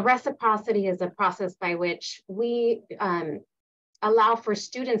 So reciprocity is a process by which we allow for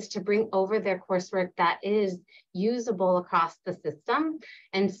students to bring over their coursework that is usable across the system.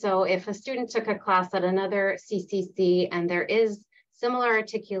 And so if a student took a class at another CCC and there is similar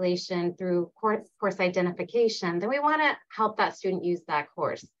articulation through course identification, then we want to help that student use that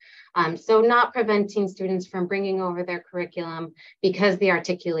course. So not preventing students from bringing over their curriculum because the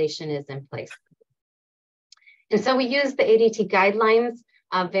articulation is in place. And so we use the ADT guidelines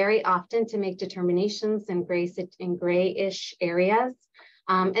very often to make determinations in grayish areas.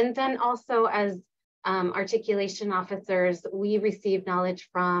 And then also as articulation officers, we receive knowledge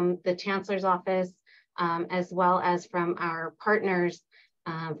from the chancellor's office as well as from our partners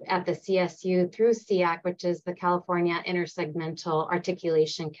at the CSU through CIAC, which is the California Intersegmental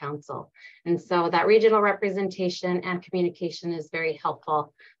Articulation Council. And so that regional representation and communication is very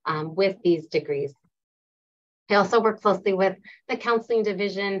helpful with these degrees. I also work closely with the counseling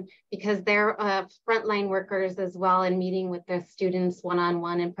division because they're frontline workers as well and meeting with the students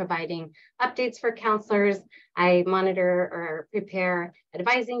one-on-one and providing updates for counselors. I monitor or prepare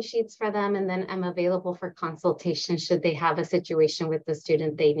advising sheets for them, and then I'm available for consultation should they have a situation with the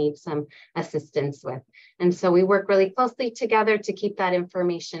student they need some assistance with. And so we work really closely together to keep that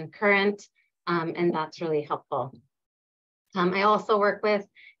information current, and that's really helpful. I also work with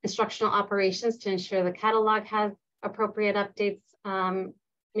instructional operations to ensure the catalog has appropriate updates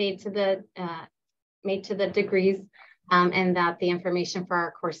made to the degrees and that the information for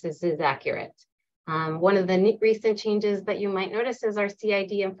our courses is accurate. One of the recent changes that you might notice is our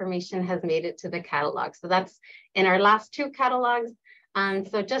CID information has made it to the catalog. So that's in our last two catalogs.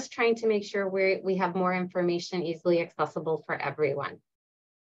 So just trying to make sure we have more information easily accessible for everyone.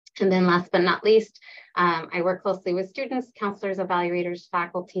 And then last but not least, I work closely with students, counselors, evaluators,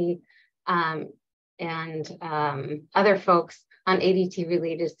 faculty, and other folks on ADT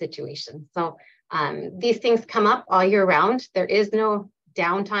related situations. So these things come up all year round. There is no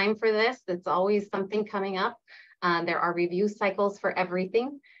downtime for this. It's always something coming up. There are review cycles for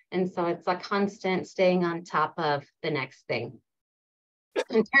everything. And so it's a constant staying on top of the next thing.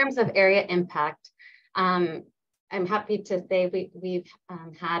 In terms of area impact, I'm happy to say we've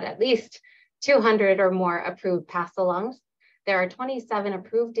had at least 200 or more approved pass-alongs. There are 27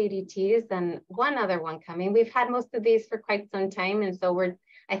 approved ADTs and one other one coming. We've had most of these for quite some time, and so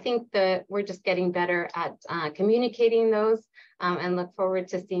I think we're just getting better at communicating those and look forward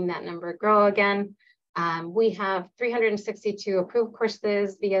to seeing that number grow again. We have 362 approved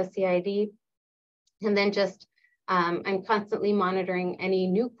courses via CID, and then just I'm constantly monitoring any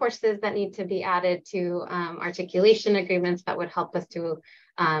new courses that need to be added to articulation agreements that would help us to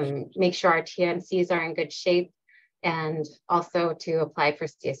make sure our TMCs are in good shape, and also to apply for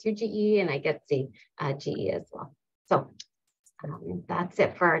CSU GE and I get the GE as well. So that's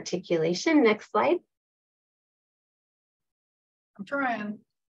it for articulation. Next slide. I'm trying.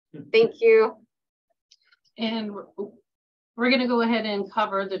 Thank you. And we're going to go ahead and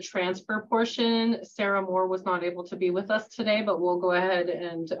cover the transfer portion. Sarah Moore was not able to be with us today, but we'll go ahead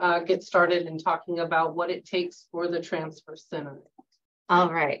and get started in talking about what it takes for the transfer center. All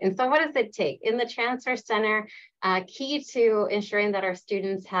right, and so what does it take? In the transfer center, key to ensuring that our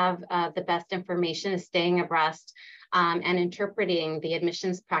students have the best information is staying abreast and interpreting the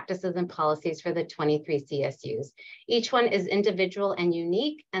admissions practices and policies for the 23 CSUs. Each one is individual and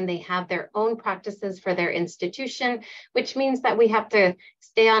unique, and they have their own practices for their institution, which means that we have to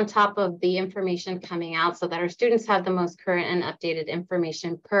stay on top of the information coming out so that our students have the most current and updated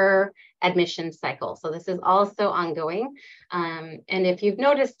information per admission cycle. So this is also ongoing. And if you've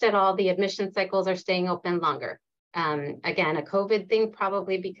noticed at all, the admission cycles are staying open longer. Again, a COVID thing,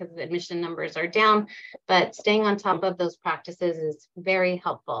 probably because the admission numbers are down, but staying on top of those practices is very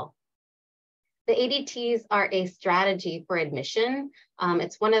helpful. The ADTs are a strategy for admission.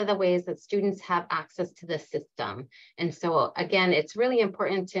 It's one of the ways that students have access to the system. And so again, it's really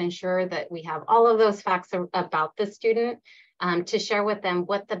important to ensure that we have all of those facts about the student to share with them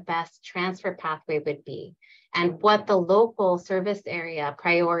what the best transfer pathway would be and what the local service area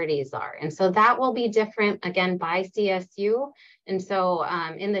priorities are. And so that will be different again by CSU. And so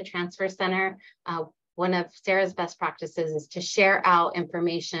in the transfer center, one of Sarah's best practices is to share out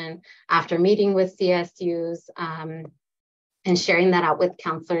information after meeting with CSUs and sharing that out with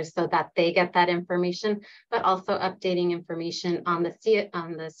counselors so that they get that information, but also updating information on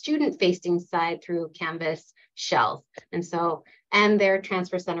the student-facing side through Canvas shells. And their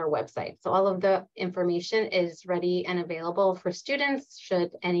transfer center website. So all of the information is ready and available for students should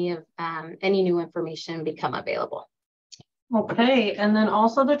any new information become available. Okay, and then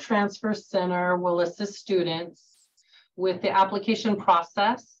also the transfer center will assist students with the application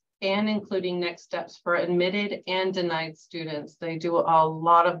process and including next steps for admitted and denied students. They do a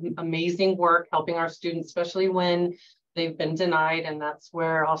lot of amazing work helping our students, especially when they've been denied, and that's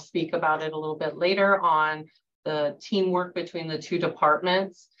where I'll speak about it a little bit later on the teamwork between the two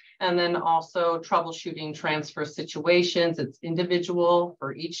departments, and then also troubleshooting transfer situations. It's individual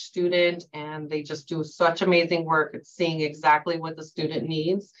for each student, and they just do such amazing work at seeing exactly what the student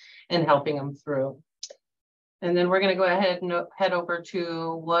needs and helping them through. And then we're going to go ahead and head over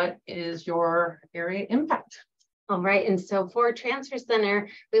to what is your area impact. All right, and so for Transfer Center,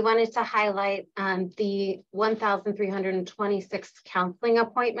 we wanted to highlight the 1,326 counseling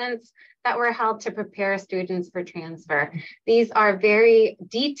appointments that were held to prepare students for transfer. These are very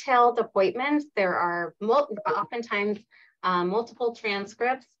detailed appointments. There are oftentimes multiple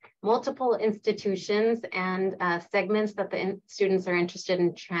transcripts, multiple institutions, and segments that the students are interested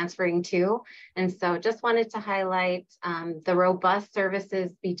in transferring to. And so just wanted to highlight the robust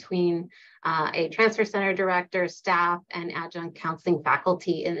services between a transfer center director, staff, and adjunct counseling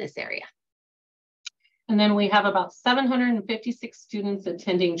faculty in this area. And then we have about 756 students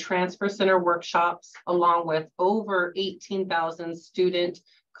attending transfer center workshops, along with over 18,000 student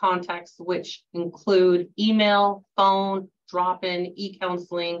contacts, which include email, phone, drop-in,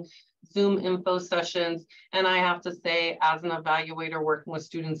 e-counseling, Zoom info sessions. And I have to say, as an evaluator working with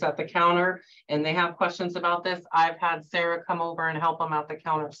students at the counter, and they have questions about this, I've had Sarah come over and help them at the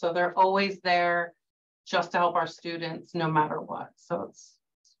counter. So they're always there just to help our students no matter what. So it's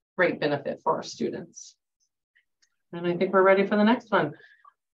great benefit for our students. And I think we're ready for the next one.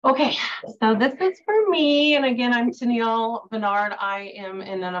 Okay, so this is for me. And again, I'm Tennille Bernard. I am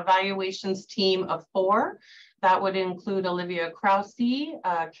in an evaluations team of 4. That would include Olivia Krause,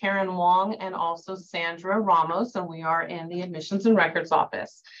 Karen Wong, and also Sandra Ramos. And we are in the admissions and records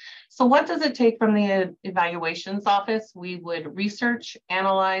office. So what does it take from the evaluations office? We would research,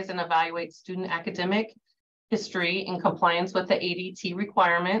 analyze, and evaluate student academic history in compliance with the ADT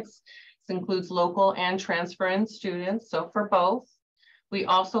requirements. This includes local and transfer-in students, so for both. We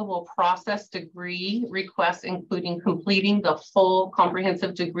also will process degree requests, including completing the full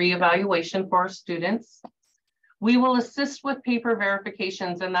comprehensive degree evaluation for our students. We will assist with paper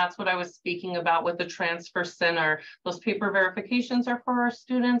verifications, and that's what I was speaking about with the transfer center. Those paper verifications are for our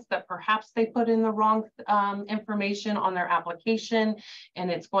students that perhaps they put in the wrong information on their application, and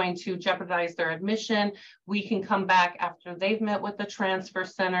it's going to jeopardize their admission. We can come back after they've met with the transfer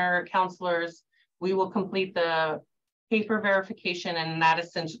center counselors. We will complete the paper verification, and that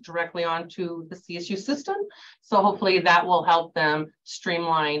is sent directly onto the CSU system. So hopefully that will help them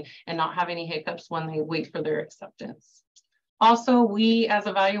streamline and not have any hiccups when they wait for their acceptance. Also, we as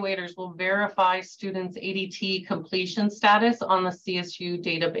evaluators will verify students' ADT completion status on the CSU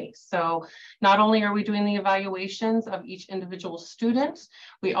database. So not only are we doing the evaluations of each individual student,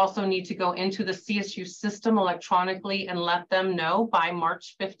 we also need to go into the CSU system electronically and let them know by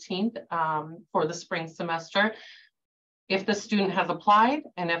March 15th for the spring semester if the student has applied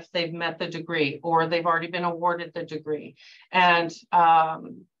and if they've met the degree or they've already been awarded the degree. And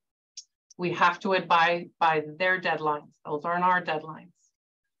we have to abide by their deadlines. Those aren't our deadlines.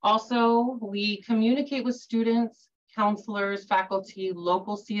 Also, we communicate with students, counselors, faculty,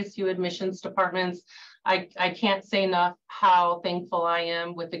 local CSU admissions departments I can't say enough how thankful I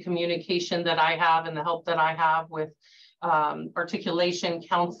am with the communication that I have and the help that I have with articulation,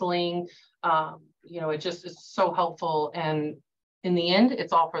 counseling. You know, it just is so helpful. And in the end,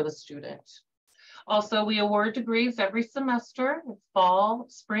 it's all for the student. Also, we award degrees every semester, fall,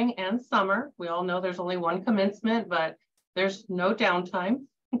 spring, and summer. We all know there's only one commencement, but there's no downtime.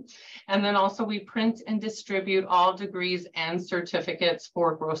 And then also we print and distribute all degrees and certificates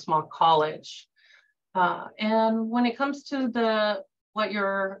for Grossmont College. And when it comes to what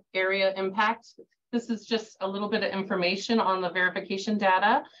your area impacts, this is just a little bit of information on the verification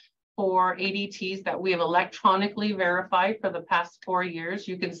data for ADTs that we have electronically verified for the past 4 years.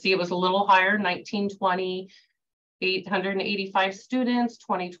 You can see it was a little higher, 1920, 885 students,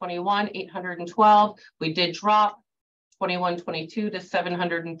 2021, 812. We did drop 21-22 to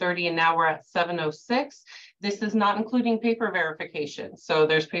 730, and now we're at 706. This is not including paper verification. So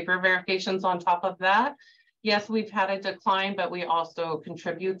there's paper verifications on top of that. Yes, we've had a decline, but we also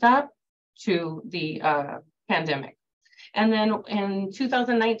contribute that to the pandemic. And then in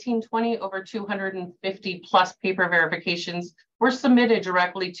 2019-20, over 250 plus paper verifications were submitted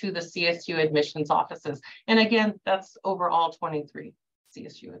directly to the CSU admissions offices. And again, that's overall 23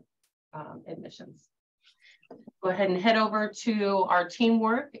 CSU admissions. Go ahead and head over to our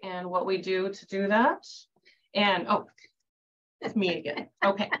teamwork and what we do to do that. And oh, it's me again.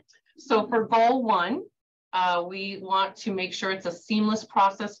 Okay, so for goal 1, we want to make sure it's a seamless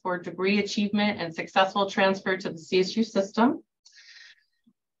process for degree achievement and successful transfer to the CSU system.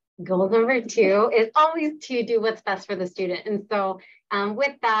 Goal number 2 is always to do what's best for the student. And so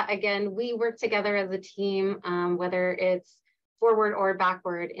with that, again, we work together as a team, whether it's forward or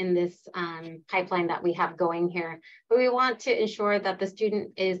backward in this pipeline that we have going here. But we want to ensure that the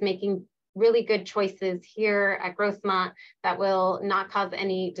student is making really good choices here at Grossmont that will not cause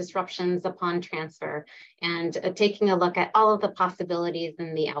any disruptions upon transfer, and taking a look at all of the possibilities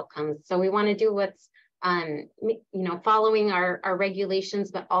and the outcomes. So we want to do what's following our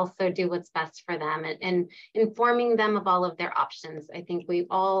regulations, but also do what's best for them and informing them of all of their options. I think we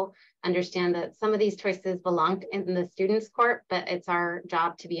all understand that some of these choices belong in the student's court, but it's our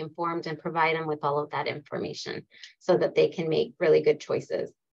job to be informed and provide them with all of that information so that they can make really good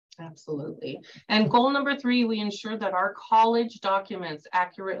choices. Absolutely. And goal number 3, we ensure that our college documents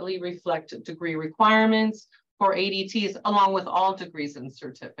accurately reflect degree requirements for ADTs, along with all degrees and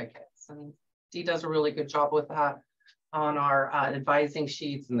certificates. And Dee does a really good job with that on our advising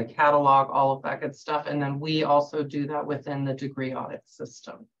sheets and the catalog, all of that good stuff. And then we also do that within the degree audit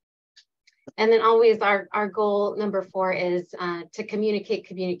system. And then always our goal number 4 is to communicate.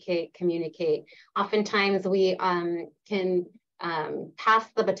 Oftentimes we can pass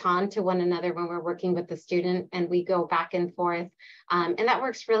the baton to one another when we're working with the student, and we go back and forth. And that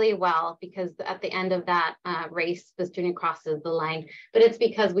works really well because at the end of that race, the student crosses the line, but it's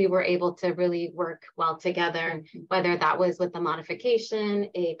because we were able to really work well together, whether that was with a modification,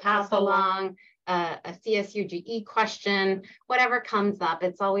 a pass along, a CSUGE question, whatever comes up.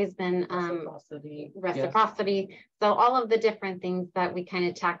 It's always been reciprocity. Yeah. So all of the different things that we kind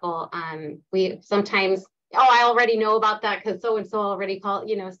of tackle, we sometimes, oh, I already know about that because so-and-so already called,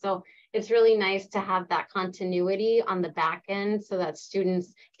 so it's really nice to have that continuity on the back end so that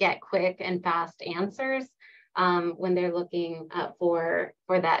students get quick and fast answers when they're looking for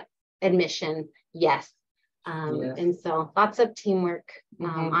that admission. Yes. And so lots of teamwork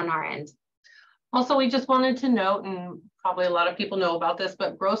on our end. Also, we just wanted to note, and probably a lot of people know about this,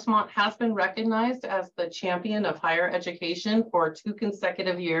 but Grossmont has been recognized as the champion of higher education for 2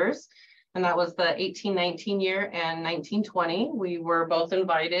 consecutive years. And that was the 18-19 year and 19-20. We were both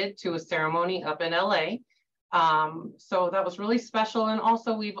invited to a ceremony up in LA. So that was really special. And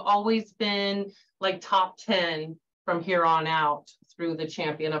also we've always been like top 10 from here on out through the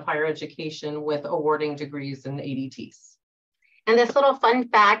champion of higher education with awarding degrees and ADTs. And this little fun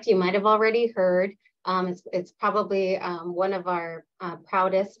fact you might have already heard, it's probably one of our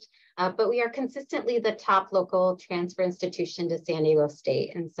proudest, but we are consistently the top local transfer institution to San Diego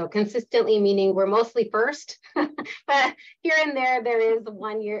State. And so consistently meaning we're mostly first, but here and there is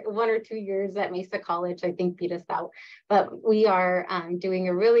 1 or 2 years at Mesa College, I think, beat us out. But we are doing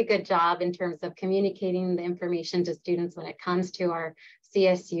a really good job in terms of communicating the information to students when it comes to our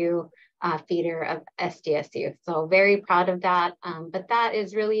CSU feeder of SDSU. So very proud of that. But that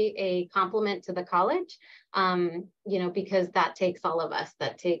is really a compliment to the college, because that takes all of us.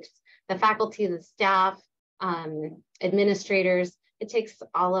 That takes the faculty, the staff, administrators. It takes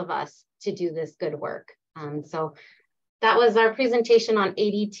all of us to do this good work. So that was our presentation on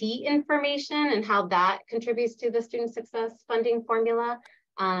ADT information and how that contributes to the student success funding formula.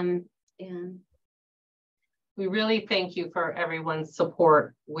 And we really thank you for everyone's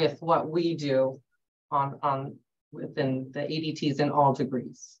support with what we do within the ADTs in all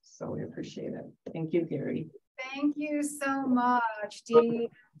degrees. So we appreciate it. Thank you, Gary. Thank you so much, Dee,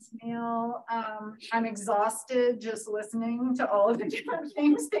 Neil. I'm exhausted just listening to all of the different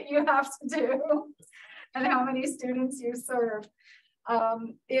things that you have to do and how many students you serve.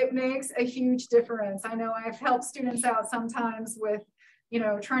 It makes a huge difference. I know I've helped students out sometimes with, you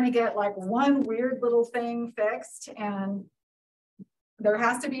know, trying to get like one weird little thing fixed, and there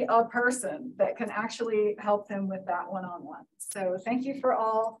has to be a person that can actually help them with that one-on-one. So thank you for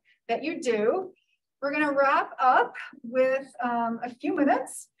all that you do. We're going to wrap up with a few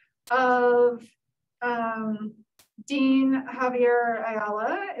minutes of Dean Javier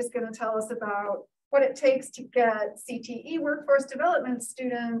Ayala is going to tell us about what it takes to get CTE workforce development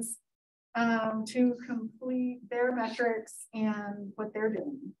students to complete their metrics and what they're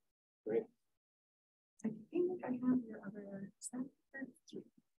doing. Great. I think I have your other set.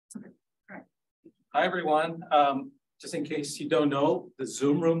 Okay. All right. Hi, everyone. Just in case you don't know, the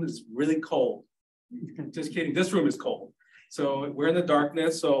Zoom room is really cold. Just kidding, this room is cold. So we're in the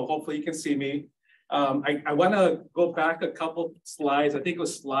darkness, so hopefully you can see me. I want to go back a couple slides. I think it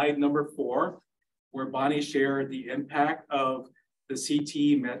was slide number 4, where Bonnie shared the impact of the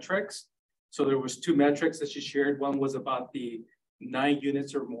CTE metrics. So there was 2 metrics that she shared. One was about the 9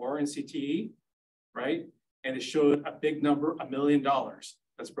 units or more in CTE, right? And it showed a big number, $1 million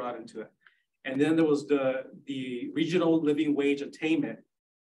that's brought into it. And then there was the regional living wage attainment,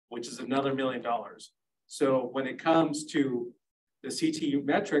 which is another $1 million. So when it comes to the CTE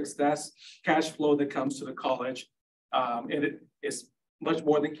metrics, that's cash flow that comes to the college. And it is much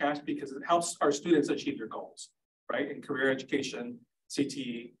more than cash because it helps our students achieve their goals, right? In career education,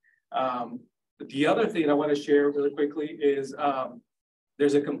 CTE. The other thing I want to share really quickly is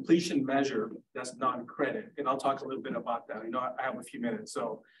there's a completion measure that's non-credit. And I'll talk a little bit about that. I know I have a few minutes.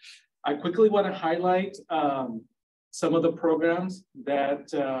 So I quickly want to highlight some of the programs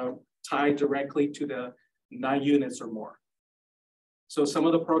that tie directly to the 9 units or more. So some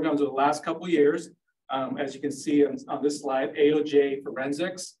of the programs of the last couple of years, as you can see on this slide, AOJ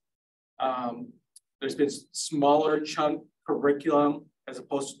forensics. There's been smaller chunk curriculum as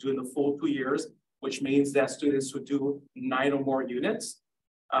opposed to doing the full 2 years, which means that students who do 9 or more units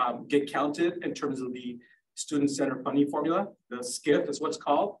get counted in terms of the student-centered funding formula. The SCFF is what's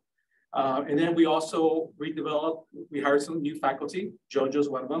called. And then we also redeveloped, we hired some new faculty. JoJo's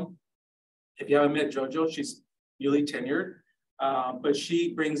one of them. If you haven't met JoJo, she's newly tenured, but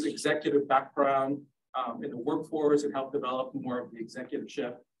she brings executive background in the workforce and helped develop more of the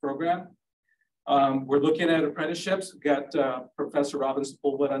executiveship program. We're looking at apprenticeships. We've got Professor Robin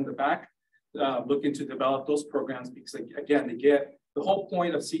Spolwood on the back, looking to develop those programs because, again, they get the whole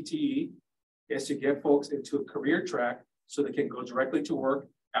point of CTE is to get folks into a career track so they can go directly to work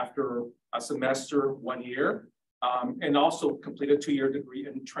after a semester, 1 year, and also complete a 2-year degree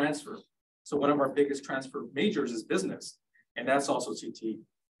and transfer. So one of our biggest transfer majors is business, and that's also CTE.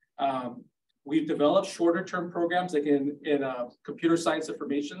 We've developed shorter term programs like in computer science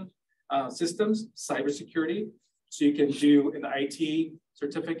information systems, cybersecurity. So you can do an IT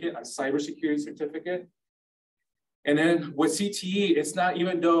certificate, a cybersecurity certificate. And then with CTE, it's not,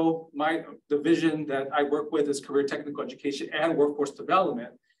 even though my division that I work with is career technical education and workforce development,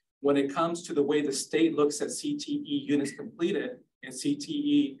 when it comes to the way the state looks at CTE units completed and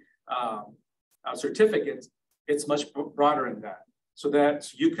CTE certificates, it's much broader than that. So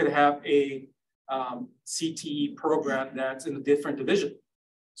that you could have a CTE program that's in a different division.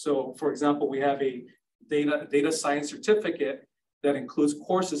 So for example, we have a data science certificate that includes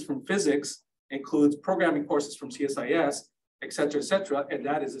courses from physics, includes programming courses from CSIS, et cetera, and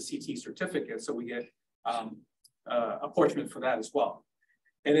that is a CTE certificate. So we get apportionment for that as well.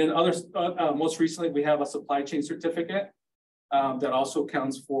 And then most recently, we have a supply chain certificate that also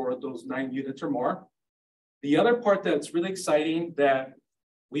counts for those 9 units or more. The other part that's really exciting that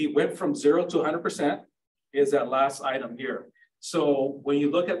we went from 0 to 100% is that last item here. So when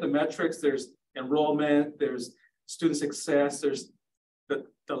you look at the metrics, there's enrollment, there's student success, there's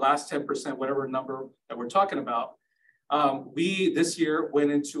the last 10%, whatever number that we're talking about. We this year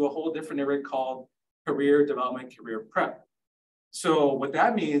went into a whole different area called career development, career prep. So what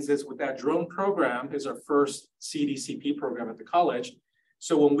that means is with that drone program is our first CDCP program at the college.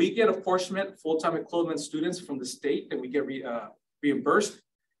 So when we get apportionment, full-time equivalent students from the state and we get reimbursed,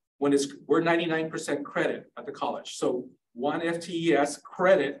 we're 99% credit at the college. So 1 FTES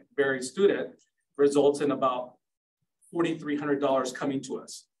credit bearing student results in about $4,300 coming to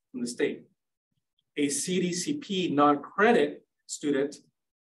us from the state. A CDCP non-credit student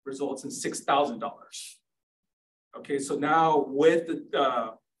results in $6,000. Okay, so now with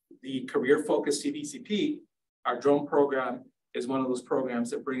the career focused CDCP, our drone program is one of those programs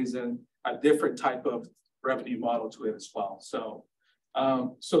that brings in a different type of revenue model to it as well. So,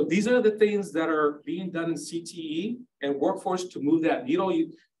 so these are the things that are being done in CTE and workforce to move that needle.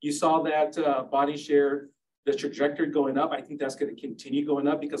 You saw that Bonnie shared the trajectory going up. I think that's going to continue going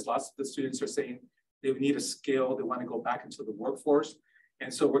up because lots of the students are saying they need a skill, they want to go back into the workforce.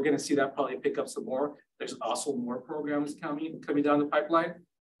 And so we're going to see that probably pick up some more. There's also more programs coming down the pipeline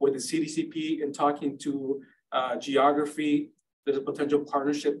with the CDCP and talking to geography. There's a potential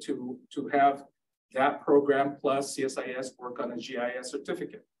partnership to have that program plus CSIS work on a GIS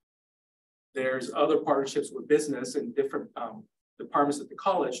certificate. There's other partnerships with business and different departments at the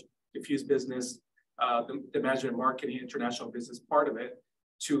college, diffuse business, the management, marketing, international business part of it,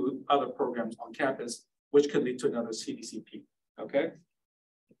 to other programs on campus, which could lead to another CDCP, okay?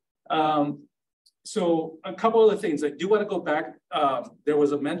 So a couple of things, I do want to go back. There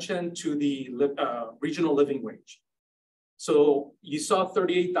was a mention to the regional living wage. So you saw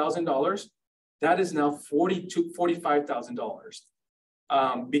 $38,000. That is now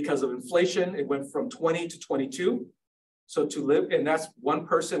 $45,000 because of inflation. It went from 20 to 22. So to live, and that's one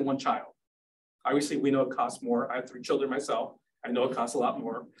person, one child. Obviously, we know it costs more. I have 3 children myself. I know it costs a lot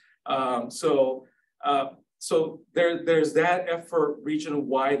more. So there's that effort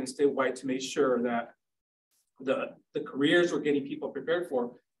regional-wide and statewide to make sure that the careers we're getting people prepared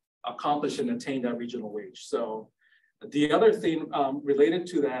for accomplish and attain that regional wage. So the other thing related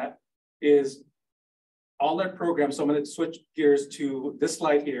to that is all our programs. So I'm going to switch gears to this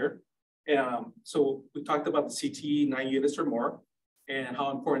slide here. So we talked about the CTE 9 units or more and how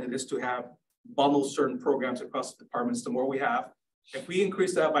important it is to have bundle certain programs across the departments. The more we have, if we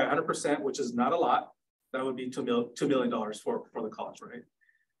increase that by 100%, which is not a lot, that would be $2 million for the college, right?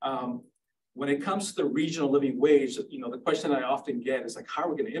 When it comes to the regional living wage, the question I often get is like, how are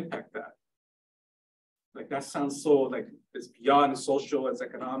we going to impact that? Like that sounds so like it's beyond social, it's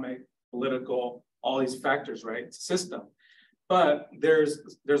economic, political, all these factors, right? It's a system. But there's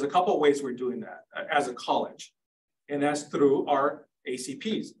a couple of ways we're doing that as a college, and that's through our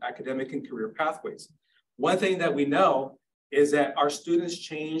ACPs, academic and career pathways. One thing that we know is that our students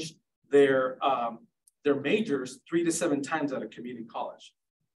change their majors 3 to 7 times at a community college,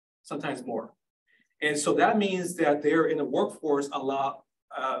 sometimes more. And so that means that they're in the workforce a lot,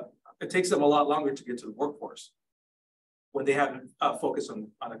 it takes them a lot longer to get to the workforce when they haven't focused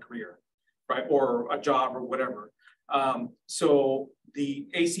on a career, right? Or a job or whatever. So the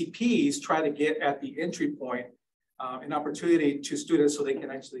ACPs try to get at the entry point an opportunity to students so they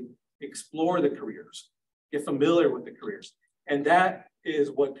can actually explore the careers, get familiar with the careers. And that is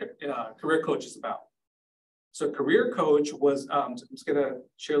what Career Coach is about. So Career Coach was, I'm just gonna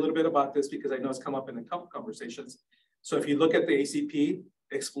share a little bit about this because I know it's come up in a couple conversations. So if you look at the ACP,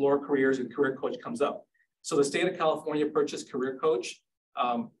 Explore Careers and Career Coach comes up. So the state of California purchased Career Coach.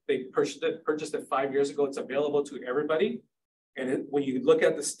 They purchased it 5 years ago. It's available to everybody. And when you look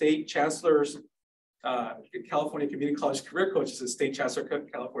at the state chancellor's California Community College Career Coach, it's a state chancellor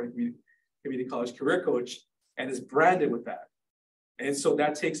California Community College Career Coach, and is branded with that. And so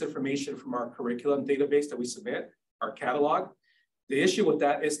that takes information from our curriculum database that we submit, our catalog. The issue with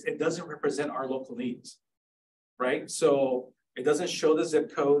that is it doesn't represent our local needs, right? So it doesn't show the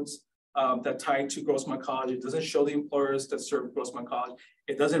zip codes that tie to Grossmont College. It doesn't show the employers that serve Grossmont College.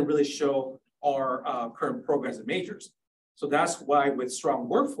 It doesn't really show our current programs and majors. So that's why with strong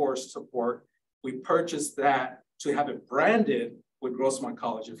workforce support, we purchased that to have it branded with Grossmont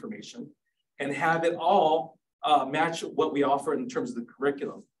College information and have it all match what we offer in terms of the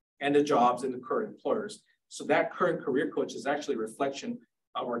curriculum and the jobs and the current employers. So that current Career Coach is actually a reflection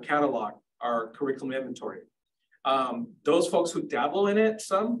of our catalog, our curriculum inventory. Those folks who dabble in it,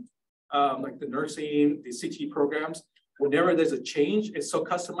 some, like the nursing, the CT programs, whenever there's a change, it's so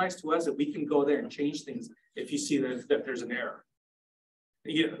customized to us that we can go there and change things if you see that there's an error.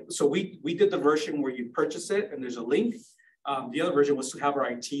 Yeah, so we did the version where you purchase it and there's a link. The other version was to have our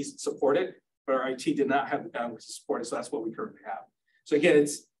IT support it, but our IT did not have the bandwidth to support it, so that's what we currently have. So again,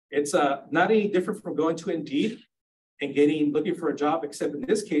 it's not any different from going to Indeed and looking for a job, except in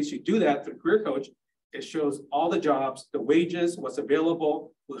this case, you do that through Career Coach. It shows all the jobs, the wages, what's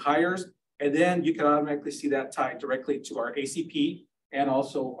available, who hires, and then you can automatically see that tied directly to our ACP and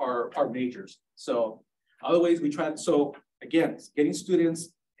also our majors. So other ways we try, so again, getting students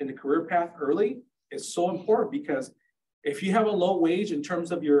in the career path early is so important because if you have a low wage in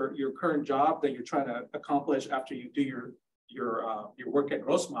terms of your current job that you're trying to accomplish after you do your work at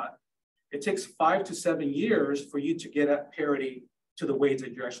Grossmont, it takes 5 to 7 years for you to get at parity to the wage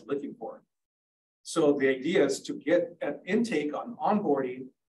that you're actually looking for. So the idea is to get an intake on onboarding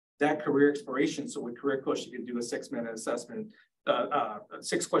that career exploration. So with career coach, you can do a 6-minute assessment,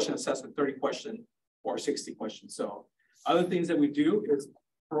 6-question assessment, 30 question, or 60 questions. So other things that we do is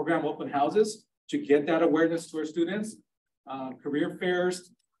program open houses to get that awareness to our students, career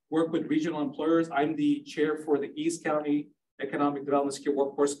fairs, work with regional employers. I'm the chair for the East County Economic Development Secure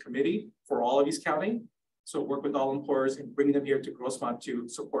Workforce Committee for all of East County. So work with all employers and bring them here to Grossmont to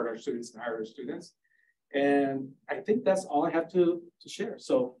support our students and hire our students. And I think that's all I have to share.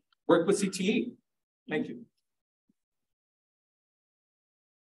 So work with CTE. Thank you.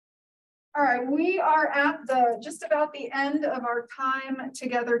 All right, we are at just about the end of our time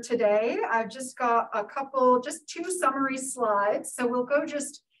together today. I've just got just 2 summary slides. So we'll go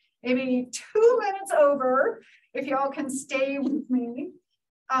just maybe 2 minutes over if y'all can stay with me.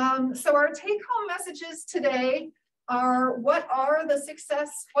 So our take-home messages today are what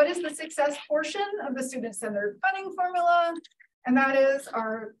is the success portion of the student-centered funding formula? And that is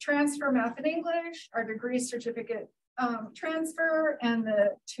our transfer math and English, our degree certificate transfer, and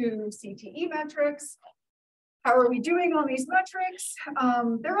the 2 CTE metrics. How are we doing on these metrics?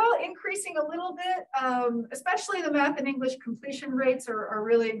 They're all increasing a little bit, especially the math and English completion rates are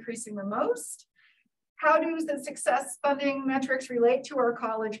really increasing the most. How do the success funding metrics relate to our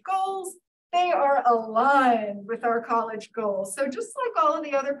college goals? They are aligned with our college goals. So just like all of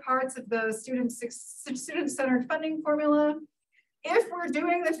the other parts of the student-centered funding formula, if we're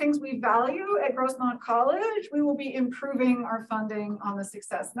doing the things we value at Grossmont College, we will be improving our funding on the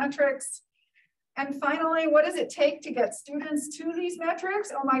success metrics. And finally, what does it take to get students to these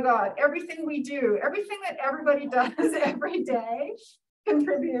metrics? Oh my God, everything we do, everything that everybody does every day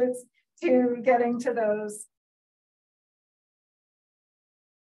contributes to getting to those.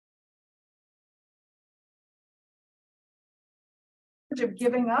 Of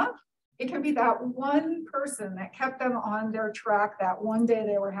giving up, it can be that one person that kept them on their track that one day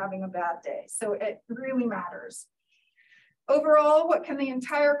they were having a bad day. So it really matters. Overall, what can the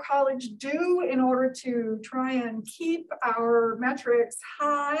entire college do in order to try and keep our metrics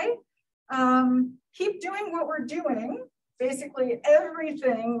high? Keep doing what we're doing. Basically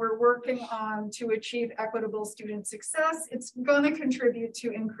everything we're working on to achieve equitable student success, it's going to contribute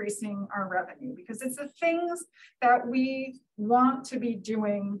to increasing our revenue because it's the things that we want to be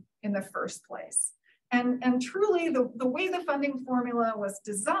doing in the first place. And truly the way the funding formula was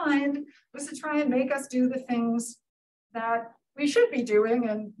designed was to try and make us do the things that we should be doing.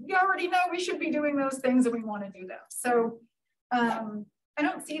 And we already know we should be doing those things and we want to do them. So I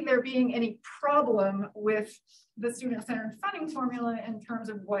don't see there being any problem with the student-centered funding formula in terms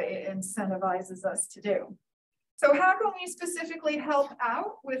of what it incentivizes us to do. So how can we specifically help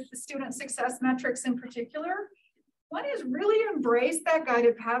out with the student success metrics in particular? One is really embrace that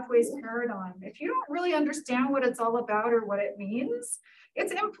guided pathways paradigm. If you don't really understand what it's all about or what it means,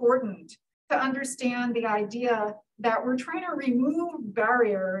 it's important to understand the idea that we're trying to remove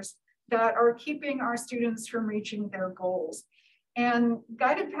barriers that are keeping our students from reaching their goals. And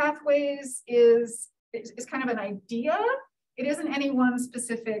guided pathways is kind of an idea. It isn't any one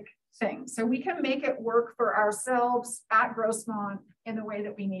specific thing. So we can make it work for ourselves at Grossmont in the way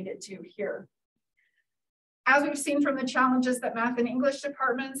that we need it to here. As we've seen from the challenges that math and English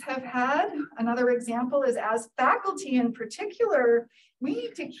departments have had, another example is as faculty in particular, we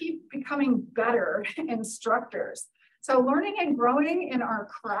need to keep becoming better instructors. So learning and growing in our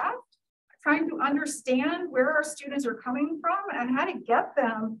craft, trying to understand where our students are coming from and how to get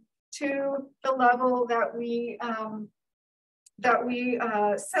them to the level that we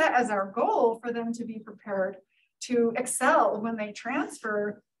set as our goal for them to be prepared to excel when they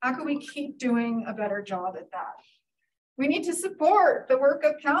transfer. How can we keep doing a better job at that? We need to support the work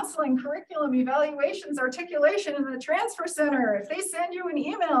of counseling, curriculum, evaluations, articulation in the transfer center. If they send you an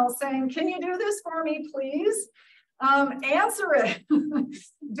email saying, can you do this for me, please? Answer it,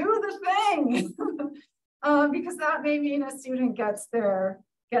 do the thing, because that may mean a student gets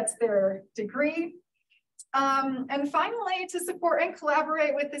their degree. And finally, to support and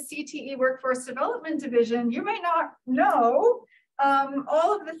collaborate with the CTE Workforce Development Division, you may not know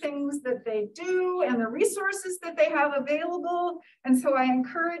all of the things that they do and the resources that they have available. And so I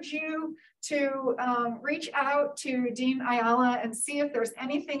encourage you to reach out to Dean Ayala and see if there's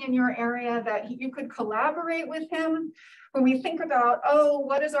anything in your area that you could collaborate with him. When we think about, oh,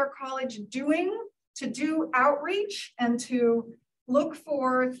 what is our college doing to do outreach and to look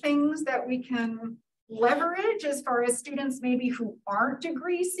for things that we can leverage as far as students maybe who aren't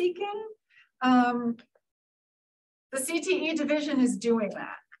degree seeking. The CTE division is doing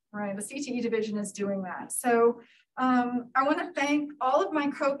that, right? The CTE division is doing that. So I want to thank all of my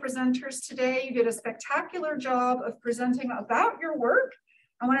co-presenters today. You did a spectacular job of presenting about your work.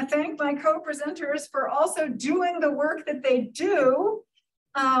 I want to thank my co-presenters for also doing the work that they do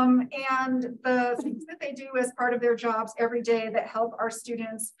and the things that they do as part of their jobs every day that help our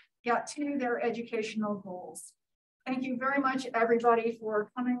students get to their educational goals. Thank you very much, everybody,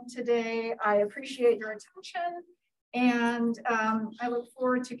 for coming today. I appreciate your attention, and I look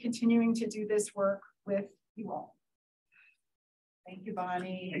forward to continuing to do this work with you all. Thank you,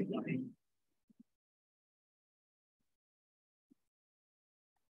 Bonnie. Thank you, Bonnie.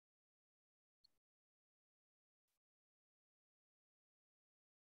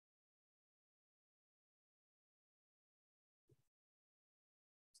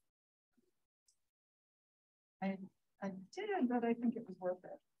 I did, but I think it was worth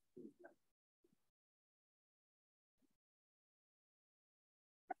it.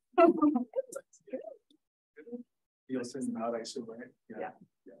 You'll send them out, I assume, right? Yeah.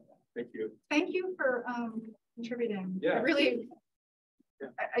 Thank you. Thank you for contributing. Yeah. I really, Yeah.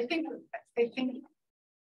 I think